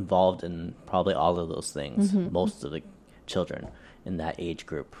heavily involved in probably all of those things, most of the children in that age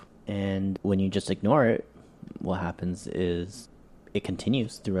group. And when you just ignore it, what happens is it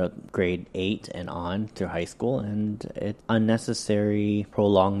continues throughout grade 8 and on through high school, and it's unnecessary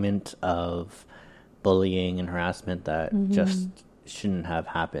prolongment of bullying and harassment that just shouldn't have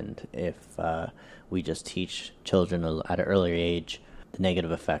happened if we just teach children at an early age the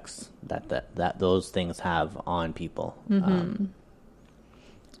negative effects that those things have on people.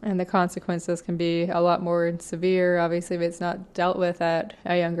 And the consequences can be a lot more severe, obviously, if it's not dealt with at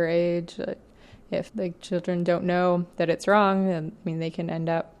a younger age. If the children don't know that it's wrong, they can end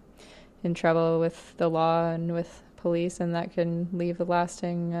up in trouble with the law and with police, and that can leave a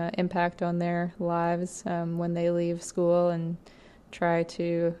lasting impact on their lives when they leave school and try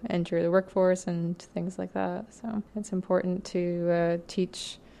to enter the workforce and things like that. So it's important to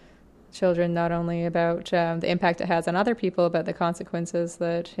teach children not only about the impact it has on other people, but the consequences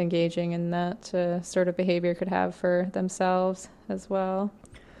that engaging in that sort of behavior could have for themselves as well.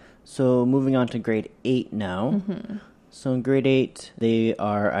 So moving on to grade 8 now. So in grade 8, they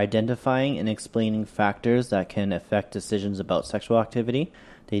are identifying and explaining factors that can affect decisions about sexual activity.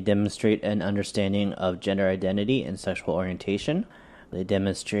 They demonstrate an understanding of gender identity and sexual orientation. They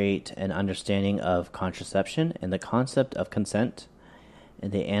demonstrate an understanding of contraception and the concept of consent.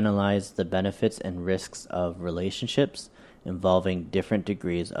 And they analyze the benefits and risks of relationships involving different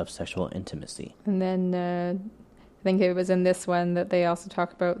degrees of sexual intimacy. And then I think it was in this one that they also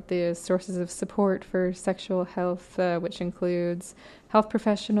talk about the sources of support for sexual health, which includes health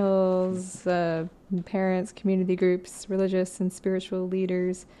professionals, parents, community groups, religious and spiritual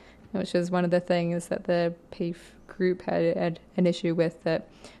leaders, which is one of the things that the PAFE group had an issue with, that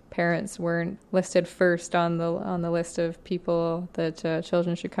parents weren't listed first on the list of people that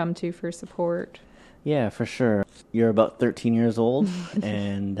children should come to for support. Yeah, for sure. You're about 13 years old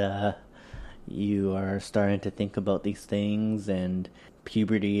and you are starting to think about these things, and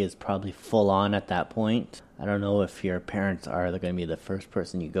puberty is probably full on at that point. I don't know if your parents are going to be the first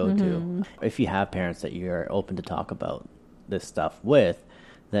person you go to. If you have parents that you're open to talk about this stuff with,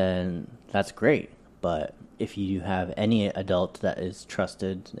 then that's great. But if you have any adult that is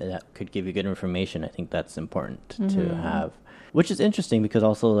trusted that could give you good information, I think that's important to have. Which is interesting because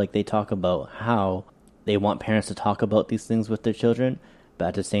also like they talk about how they want parents to talk about these things with their children, but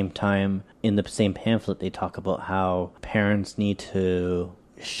at the same time, in the same pamphlet, they talk about how parents need to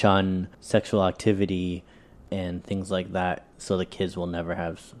shun sexual activity and things like that so the kids will never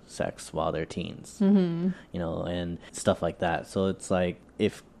have sex while they're teens, and stuff like that. So it's like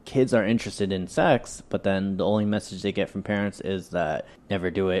if kids are interested in sex, but then the only message they get from parents is that never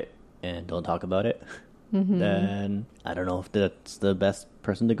do it and don't talk about it, then I don't know if that's the best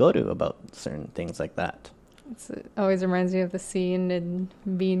person to go to about certain things like that. It always reminds me of the scene in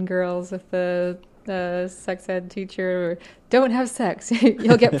Mean Girls with the sex ed teacher, don't have sex,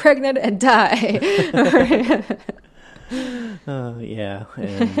 you'll get pregnant and die. Yeah,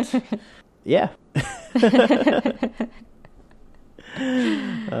 and yeah.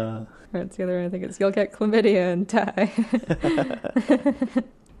 That's the other one. I think it's you'll get chlamydia and die.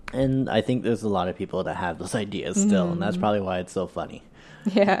 And I think there's a lot of people that have those ideas still, and that's probably why it's so funny.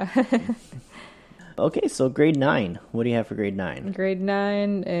 Yeah. Okay, so grade 9. What do you have for grade 9? Grade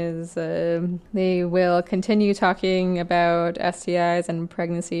 9 is they will continue talking about STIs and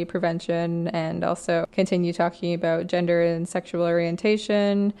pregnancy prevention, and also continue talking about gender and sexual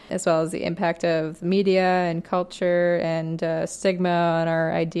orientation, as well as the impact of media and culture and stigma on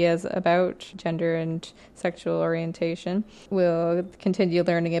our ideas about gender and sexual orientation. We'll continue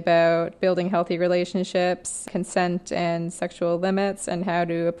learning about building healthy relationships, consent and sexual limits, and how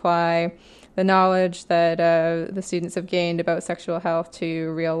to apply the knowledge that the students have gained about sexual health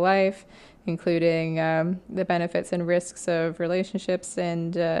to real life, including the benefits and risks of relationships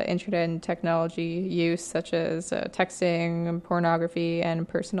and internet and technology use, such as texting, pornography, and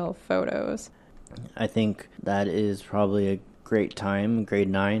personal photos. I think that is probably a great time, grade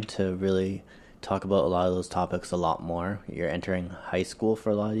 9, to really talk about a lot of those topics a lot more. You're entering high school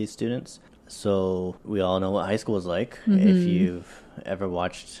for a lot of these students. So we all know what high school is like. If you've ever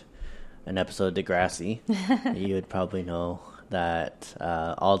watched an episode of Degrassi, you would probably know that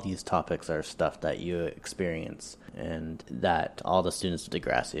all these topics are stuff that you experience, and that all the students of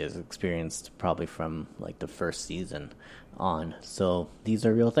Degrassi has experienced probably from like the first season on. So these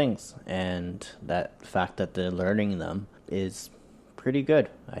are real things, and that fact that they're learning them is pretty good,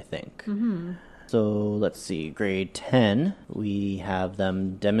 I think. So let's see, grade 10, we have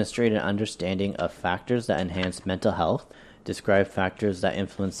them demonstrate an understanding of factors that enhance mental health, describe factors that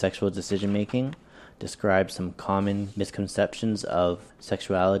influence sexual decision-making, describe some common misconceptions of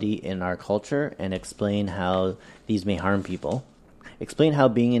sexuality in our culture, and explain how these may harm people. Explain how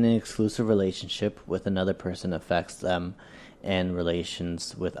being in an exclusive relationship with another person affects them and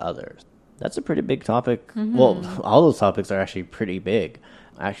relations with others. That's a pretty big topic. Well, all those topics are actually pretty big.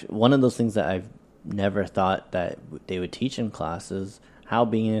 Actually, one of those things that I've never thought that they would teach in class is how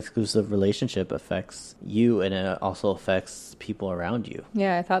being in an exclusive relationship affects you, and it also affects people around you.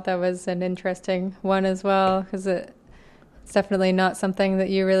 Yeah, I thought that was an interesting one as well, because it's definitely not something that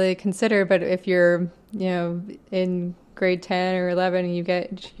you really consider. But if you're, in grade 10 or 11, and you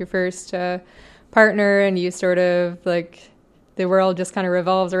get your first partner, and you sort of like, the world just kind of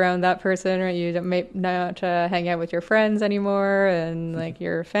revolves around that person, right? You may not hang out with your friends anymore, and like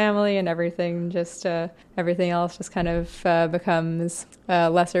your family and everything. Just everything else just kind of becomes a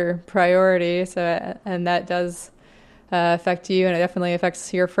lesser priority. So, and that does affect you, and it definitely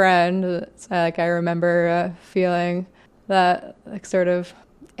affects your friend. It's, like I remember feeling that like sort of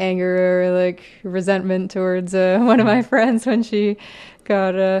anger or like resentment towards one of my friends when she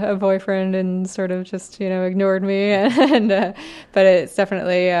got a boyfriend and sort of just ignored me, and but it's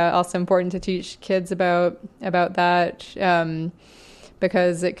definitely also important to teach kids about that,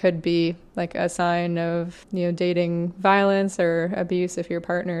 because it could be like a sign of dating violence or abuse if your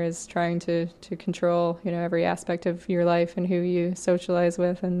partner is trying to control every aspect of your life and who you socialize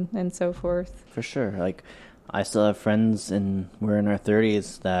with and so forth. For sure. Like, I still have friends, and we're in our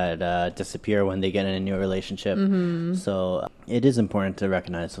 30s, that disappear when they get in a new relationship. So it is important to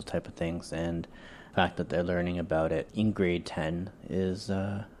recognize those type of things, and the fact that they're learning about it in grade 10 is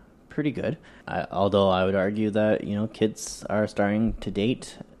pretty good. Although I would argue that, kids are starting to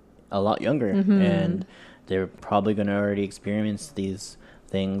date a lot younger, and they're probably going to already experience these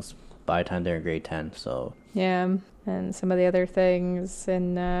things by the time they're in grade 10. So yeah, and some of the other things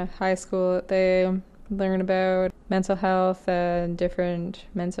in high school that they learn about mental health and different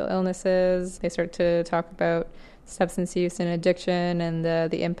mental illnesses. They start to talk about substance use and addiction and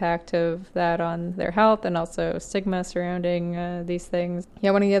the impact of that on their health, and also stigma surrounding these things.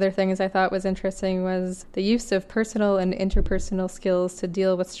 Yeah, one of the other things I thought was interesting was the use of personal and interpersonal skills to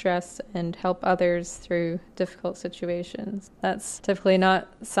deal with stress and help others through difficult situations. That's typically not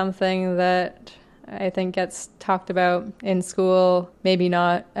something that I think gets talked about in school, maybe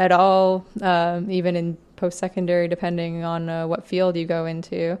not at all, even in post-secondary, depending on what field you go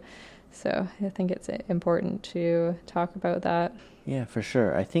into. So I think it's important to talk about that. yeah, for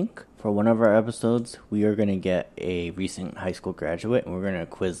sure. I think for one of our episodes, we are going to get a recent high school graduate, and we're going to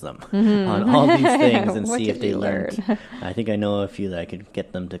quiz them on all these things and see if they learned. I think I know a few that I could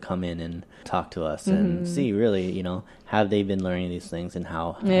get them to come in and talk to us and see really, have they been learning these things, and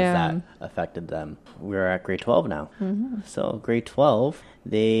how has that affected them. We're at grade 12 now. So grade 12,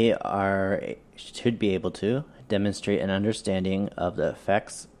 they should be able to demonstrate an understanding of the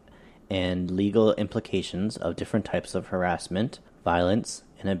effects and legal implications of different types of harassment, violence,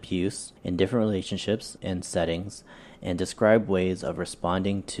 and abuse in different relationships and settings, and describe ways of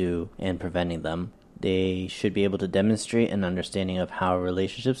responding to and preventing them. They should be able to demonstrate an understanding of how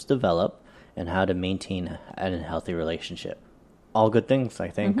relationships develop and how to maintain a healthy relationship. all good things, I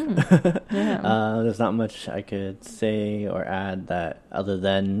think. Yeah. There's not much I could say or add that other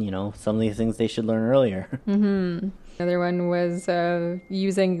than, some of these things they should learn earlier. Another one was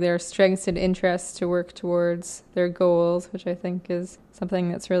using their strengths and interests to work towards their goals, which I think is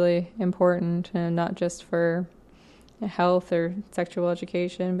something that's really important, and not just for health or sexual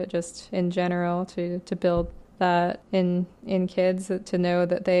education, but just in general to build that in kids, to know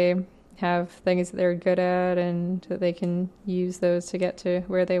that they have things that they're good at and that they can use those to get to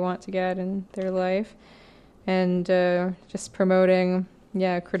where they want to get in their life. And just promoting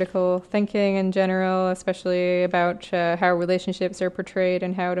critical thinking in general, especially about how relationships are portrayed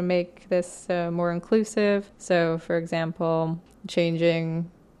and how to make this more inclusive. So, for example,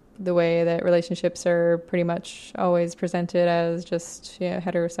 changing the way that relationships are pretty much always presented as just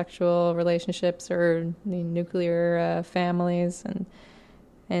heterosexual relationships or nuclear families, and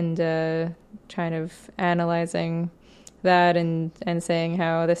kind of analyzing that and saying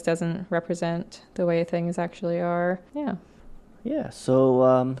how this doesn't represent the way things actually are. Yeah,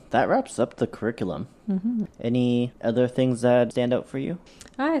 so that wraps up the curriculum. Any other things that stand out for you?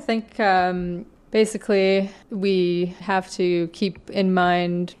 I think basically we have to keep in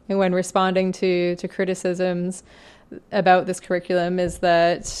mind when responding to criticisms about this curriculum is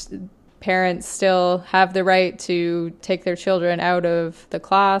that parents still have the right to take their children out of the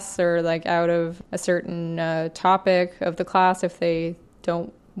class or out of a certain topic of the class if they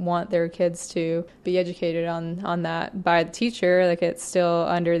don't want their kids to be educated on that by the teacher. It's still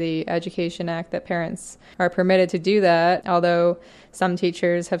under the Education Act that parents are permitted to do that, although some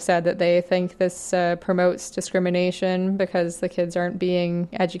teachers have said that they think this promotes discrimination because the kids aren't being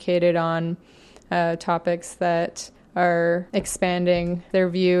educated on topics that are expanding their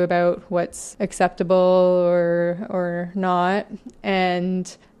view about what's acceptable or not.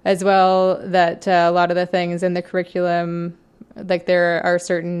 And as well, that a lot of the things in the curriculum, there are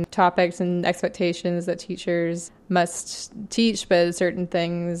certain topics and expectations that teachers must teach, but certain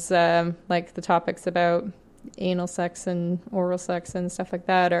things like the topics about anal sex and oral sex and stuff like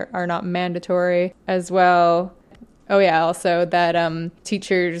that are not mandatory as well. Oh yeah, also that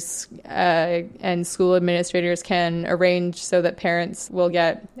teachers and school administrators can arrange so that parents will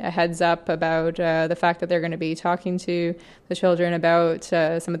get a heads up about the fact that they're going to be talking to the children about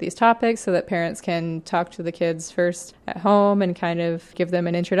some of these topics, so that parents can talk to the kids first at home and kind of give them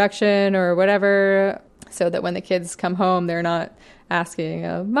an introduction or whatever, so that when the kids come home, they're not asking,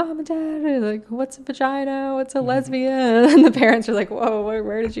 Mom and Dad, what's a vagina? What's a lesbian? And the parents are like, whoa,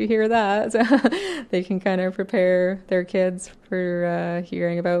 where did you hear that? So they can kind of prepare their kids for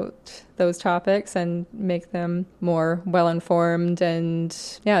hearing about those topics and make them more well-informed and,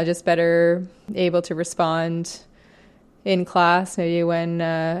 just better able to respond in class, maybe when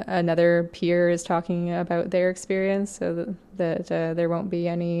another peer is talking about their experience, so that there won't be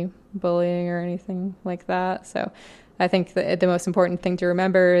any bullying or anything like that. So I think that the most important thing to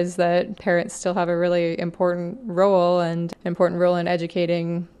remember is that parents still have a really important role in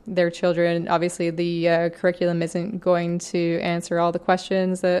educating their children. Obviously, the curriculum isn't going to answer all the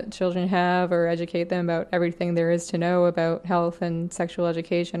questions that children have or educate them about everything there is to know about health and sexual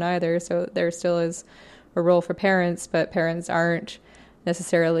education either. So there still is a role for parents, but parents aren't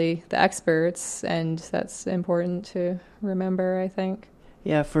necessarily the experts, and that's important to remember, I think.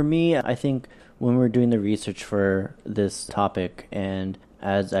 Yeah, for me, I think when we're doing the research for this topic, and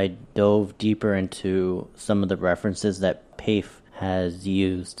as I dove deeper into some of the references that PAFE has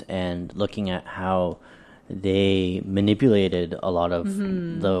used and looking at how they manipulated a lot of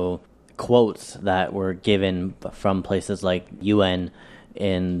the quotes that were given from places like UN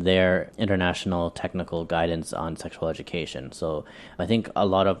in their international technical guidance on sexual education. So I think a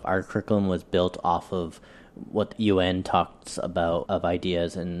lot of our curriculum was built off of what UN talks about, of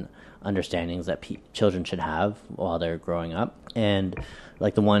ideas and understandings that children should have while they're growing up. And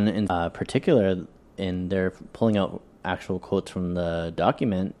like the one in particular, they're pulling out actual quotes from the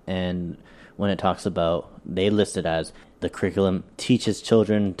document, and when it talks about, they list it as the curriculum teaches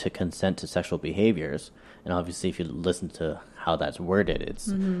children to consent to sexual behaviors. And obviously if you listen to how that's worded, it's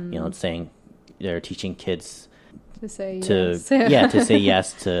it's saying they're teaching kids to say yes. To say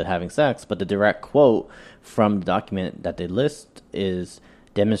yes to having sex. But the direct quote from the document that they list is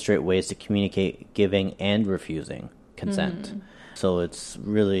demonstrate ways to communicate giving and refusing consent. So it's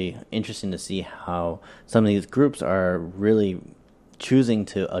really interesting to see how some of these groups are really choosing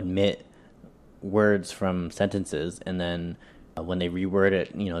to omit words from sentences, and then when they reword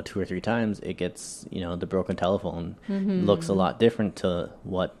it, 2 or 3 times, it gets, the broken telephone looks a lot different to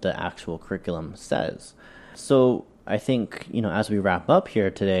what the actual curriculum says. So I think, as we wrap up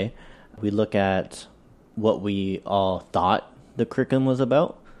here today, we look at what we all thought the curriculum was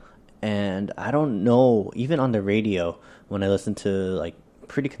about. And I don't know, even on the radio, when I listen to like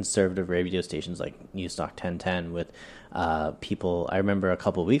pretty conservative radio stations like Newstalk 1010 with people, I remember a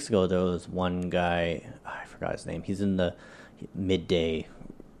couple of weeks ago there was one guy, I forgot his name, he's in the midday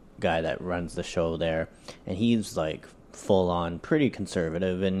guy that runs the show there, and he's like full on pretty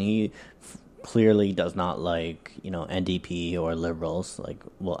conservative, and he clearly does not like, you know, NDP or liberals, like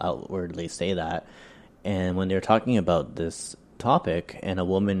will outwardly say that. And when they're talking about this topic and a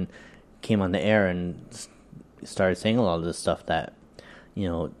woman came on the air and started saying a lot of this stuff that, you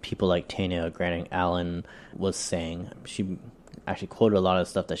know, people like Tanya Granning-Allen was saying, she actually quoted a lot of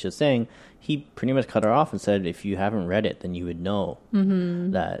stuff that she was saying. He pretty much cut her off and said, if you haven't read it, then you would know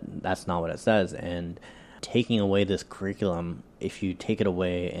that that's not what it says. And taking away this curriculum, if you take it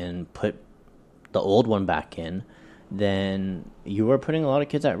away and put the old one back in, then you are putting a lot of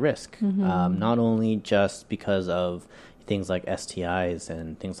kids at risk, not only just because of things like STIs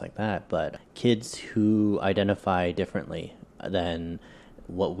and things like that, but kids who identify differently than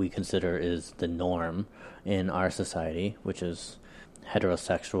what we consider is the norm in our society, which is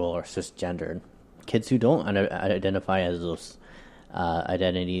heterosexual or cisgendered. Kids who don't identify as those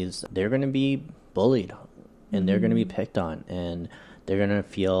identities, they're going to be bullied and they're going to be picked on, and they're going to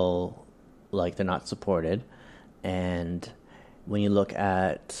feel like they're not supported. And when you look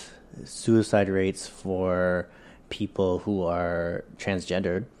at suicide rates for people who are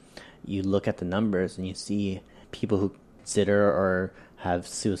transgendered, you look at the numbers and you see people who consider or have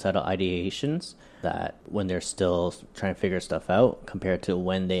suicidal ideations, that when they're still trying to figure stuff out compared to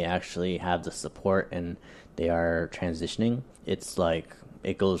when they actually have the support and they are transitioning, it's like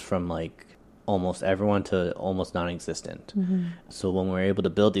it goes from like almost everyone to almost non-existent. So when we're able to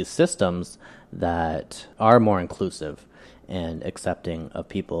build these systems that are more inclusive and accepting of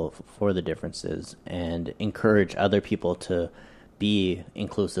people for the differences and encourage other people to be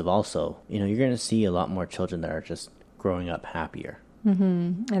inclusive also, you know, you're going to see a lot more children that are just growing up happier.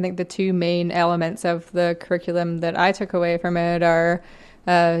 I think the two main elements of the curriculum that I took away from it are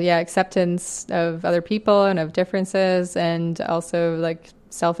acceptance of other people and of differences, and also like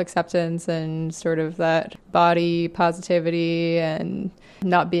self-acceptance and sort of that body positivity and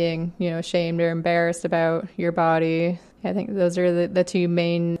not being, you know, ashamed or embarrassed about your body. I think those are the two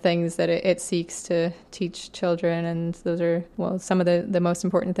main things that it seeks to teach children, and those are, well, some of the most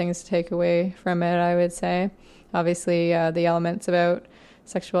important things to take away from it, I would say. Obviously, the elements about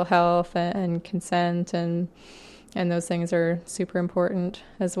sexual health and consent and those things are super important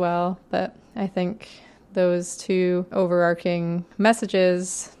as well. But I think those two overarching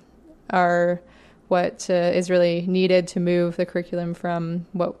messages are what is really needed to move the curriculum from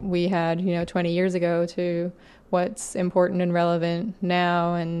what we had, you know, 20 years ago to what's important and relevant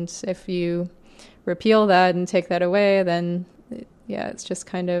now. And if you repeal that and take that away, then it's just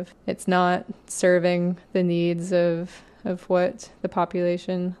kind of, it's not serving the needs of what the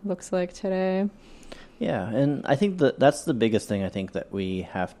population looks like today. Yeah, and I think that's the biggest thing I think that we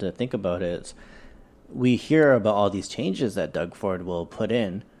have to think about is we hear about all these changes that Doug Ford will put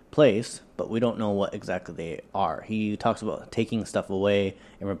in place, but we don't know what exactly they are. He talks about taking stuff away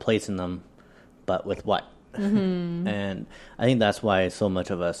and replacing them, but with what? And I think that's why so much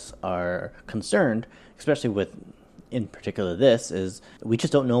of us are concerned, especially with, in particular, this, is we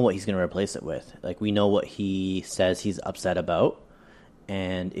just don't know what he's going to replace it with. Like, we know what he says he's upset about,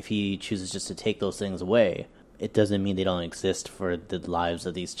 and if he chooses just to take those things away, it doesn't mean they don't exist for the lives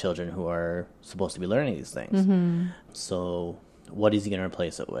of these children who are supposed to be learning these things. So what is he going to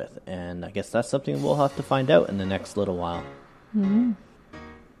replace it with? And I guess that's something we'll have to find out in the next little while.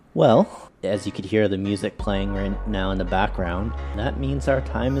 Well, as you could hear the music playing right now in the background, that means our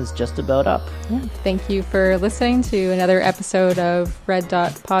time is just about up. Thank you for listening to another episode of Red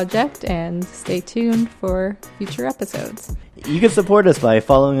Dot Project, and stay tuned for future episodes. You can support us by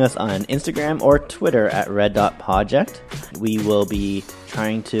following us on Instagram or Twitter at Red Dot Project. We will be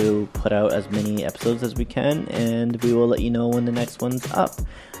trying to put out as many episodes as we can, and we will let you know when the next one's up.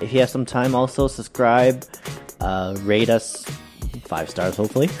 If you have some time, also subscribe, rate us 5 stars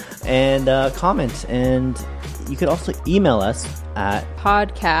hopefully, and comment. And you could also email us at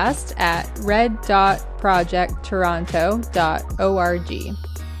podcast@red.projecttoronto.org.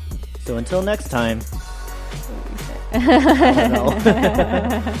 So until next time, I don't know.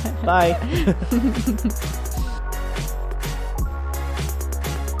 Bye.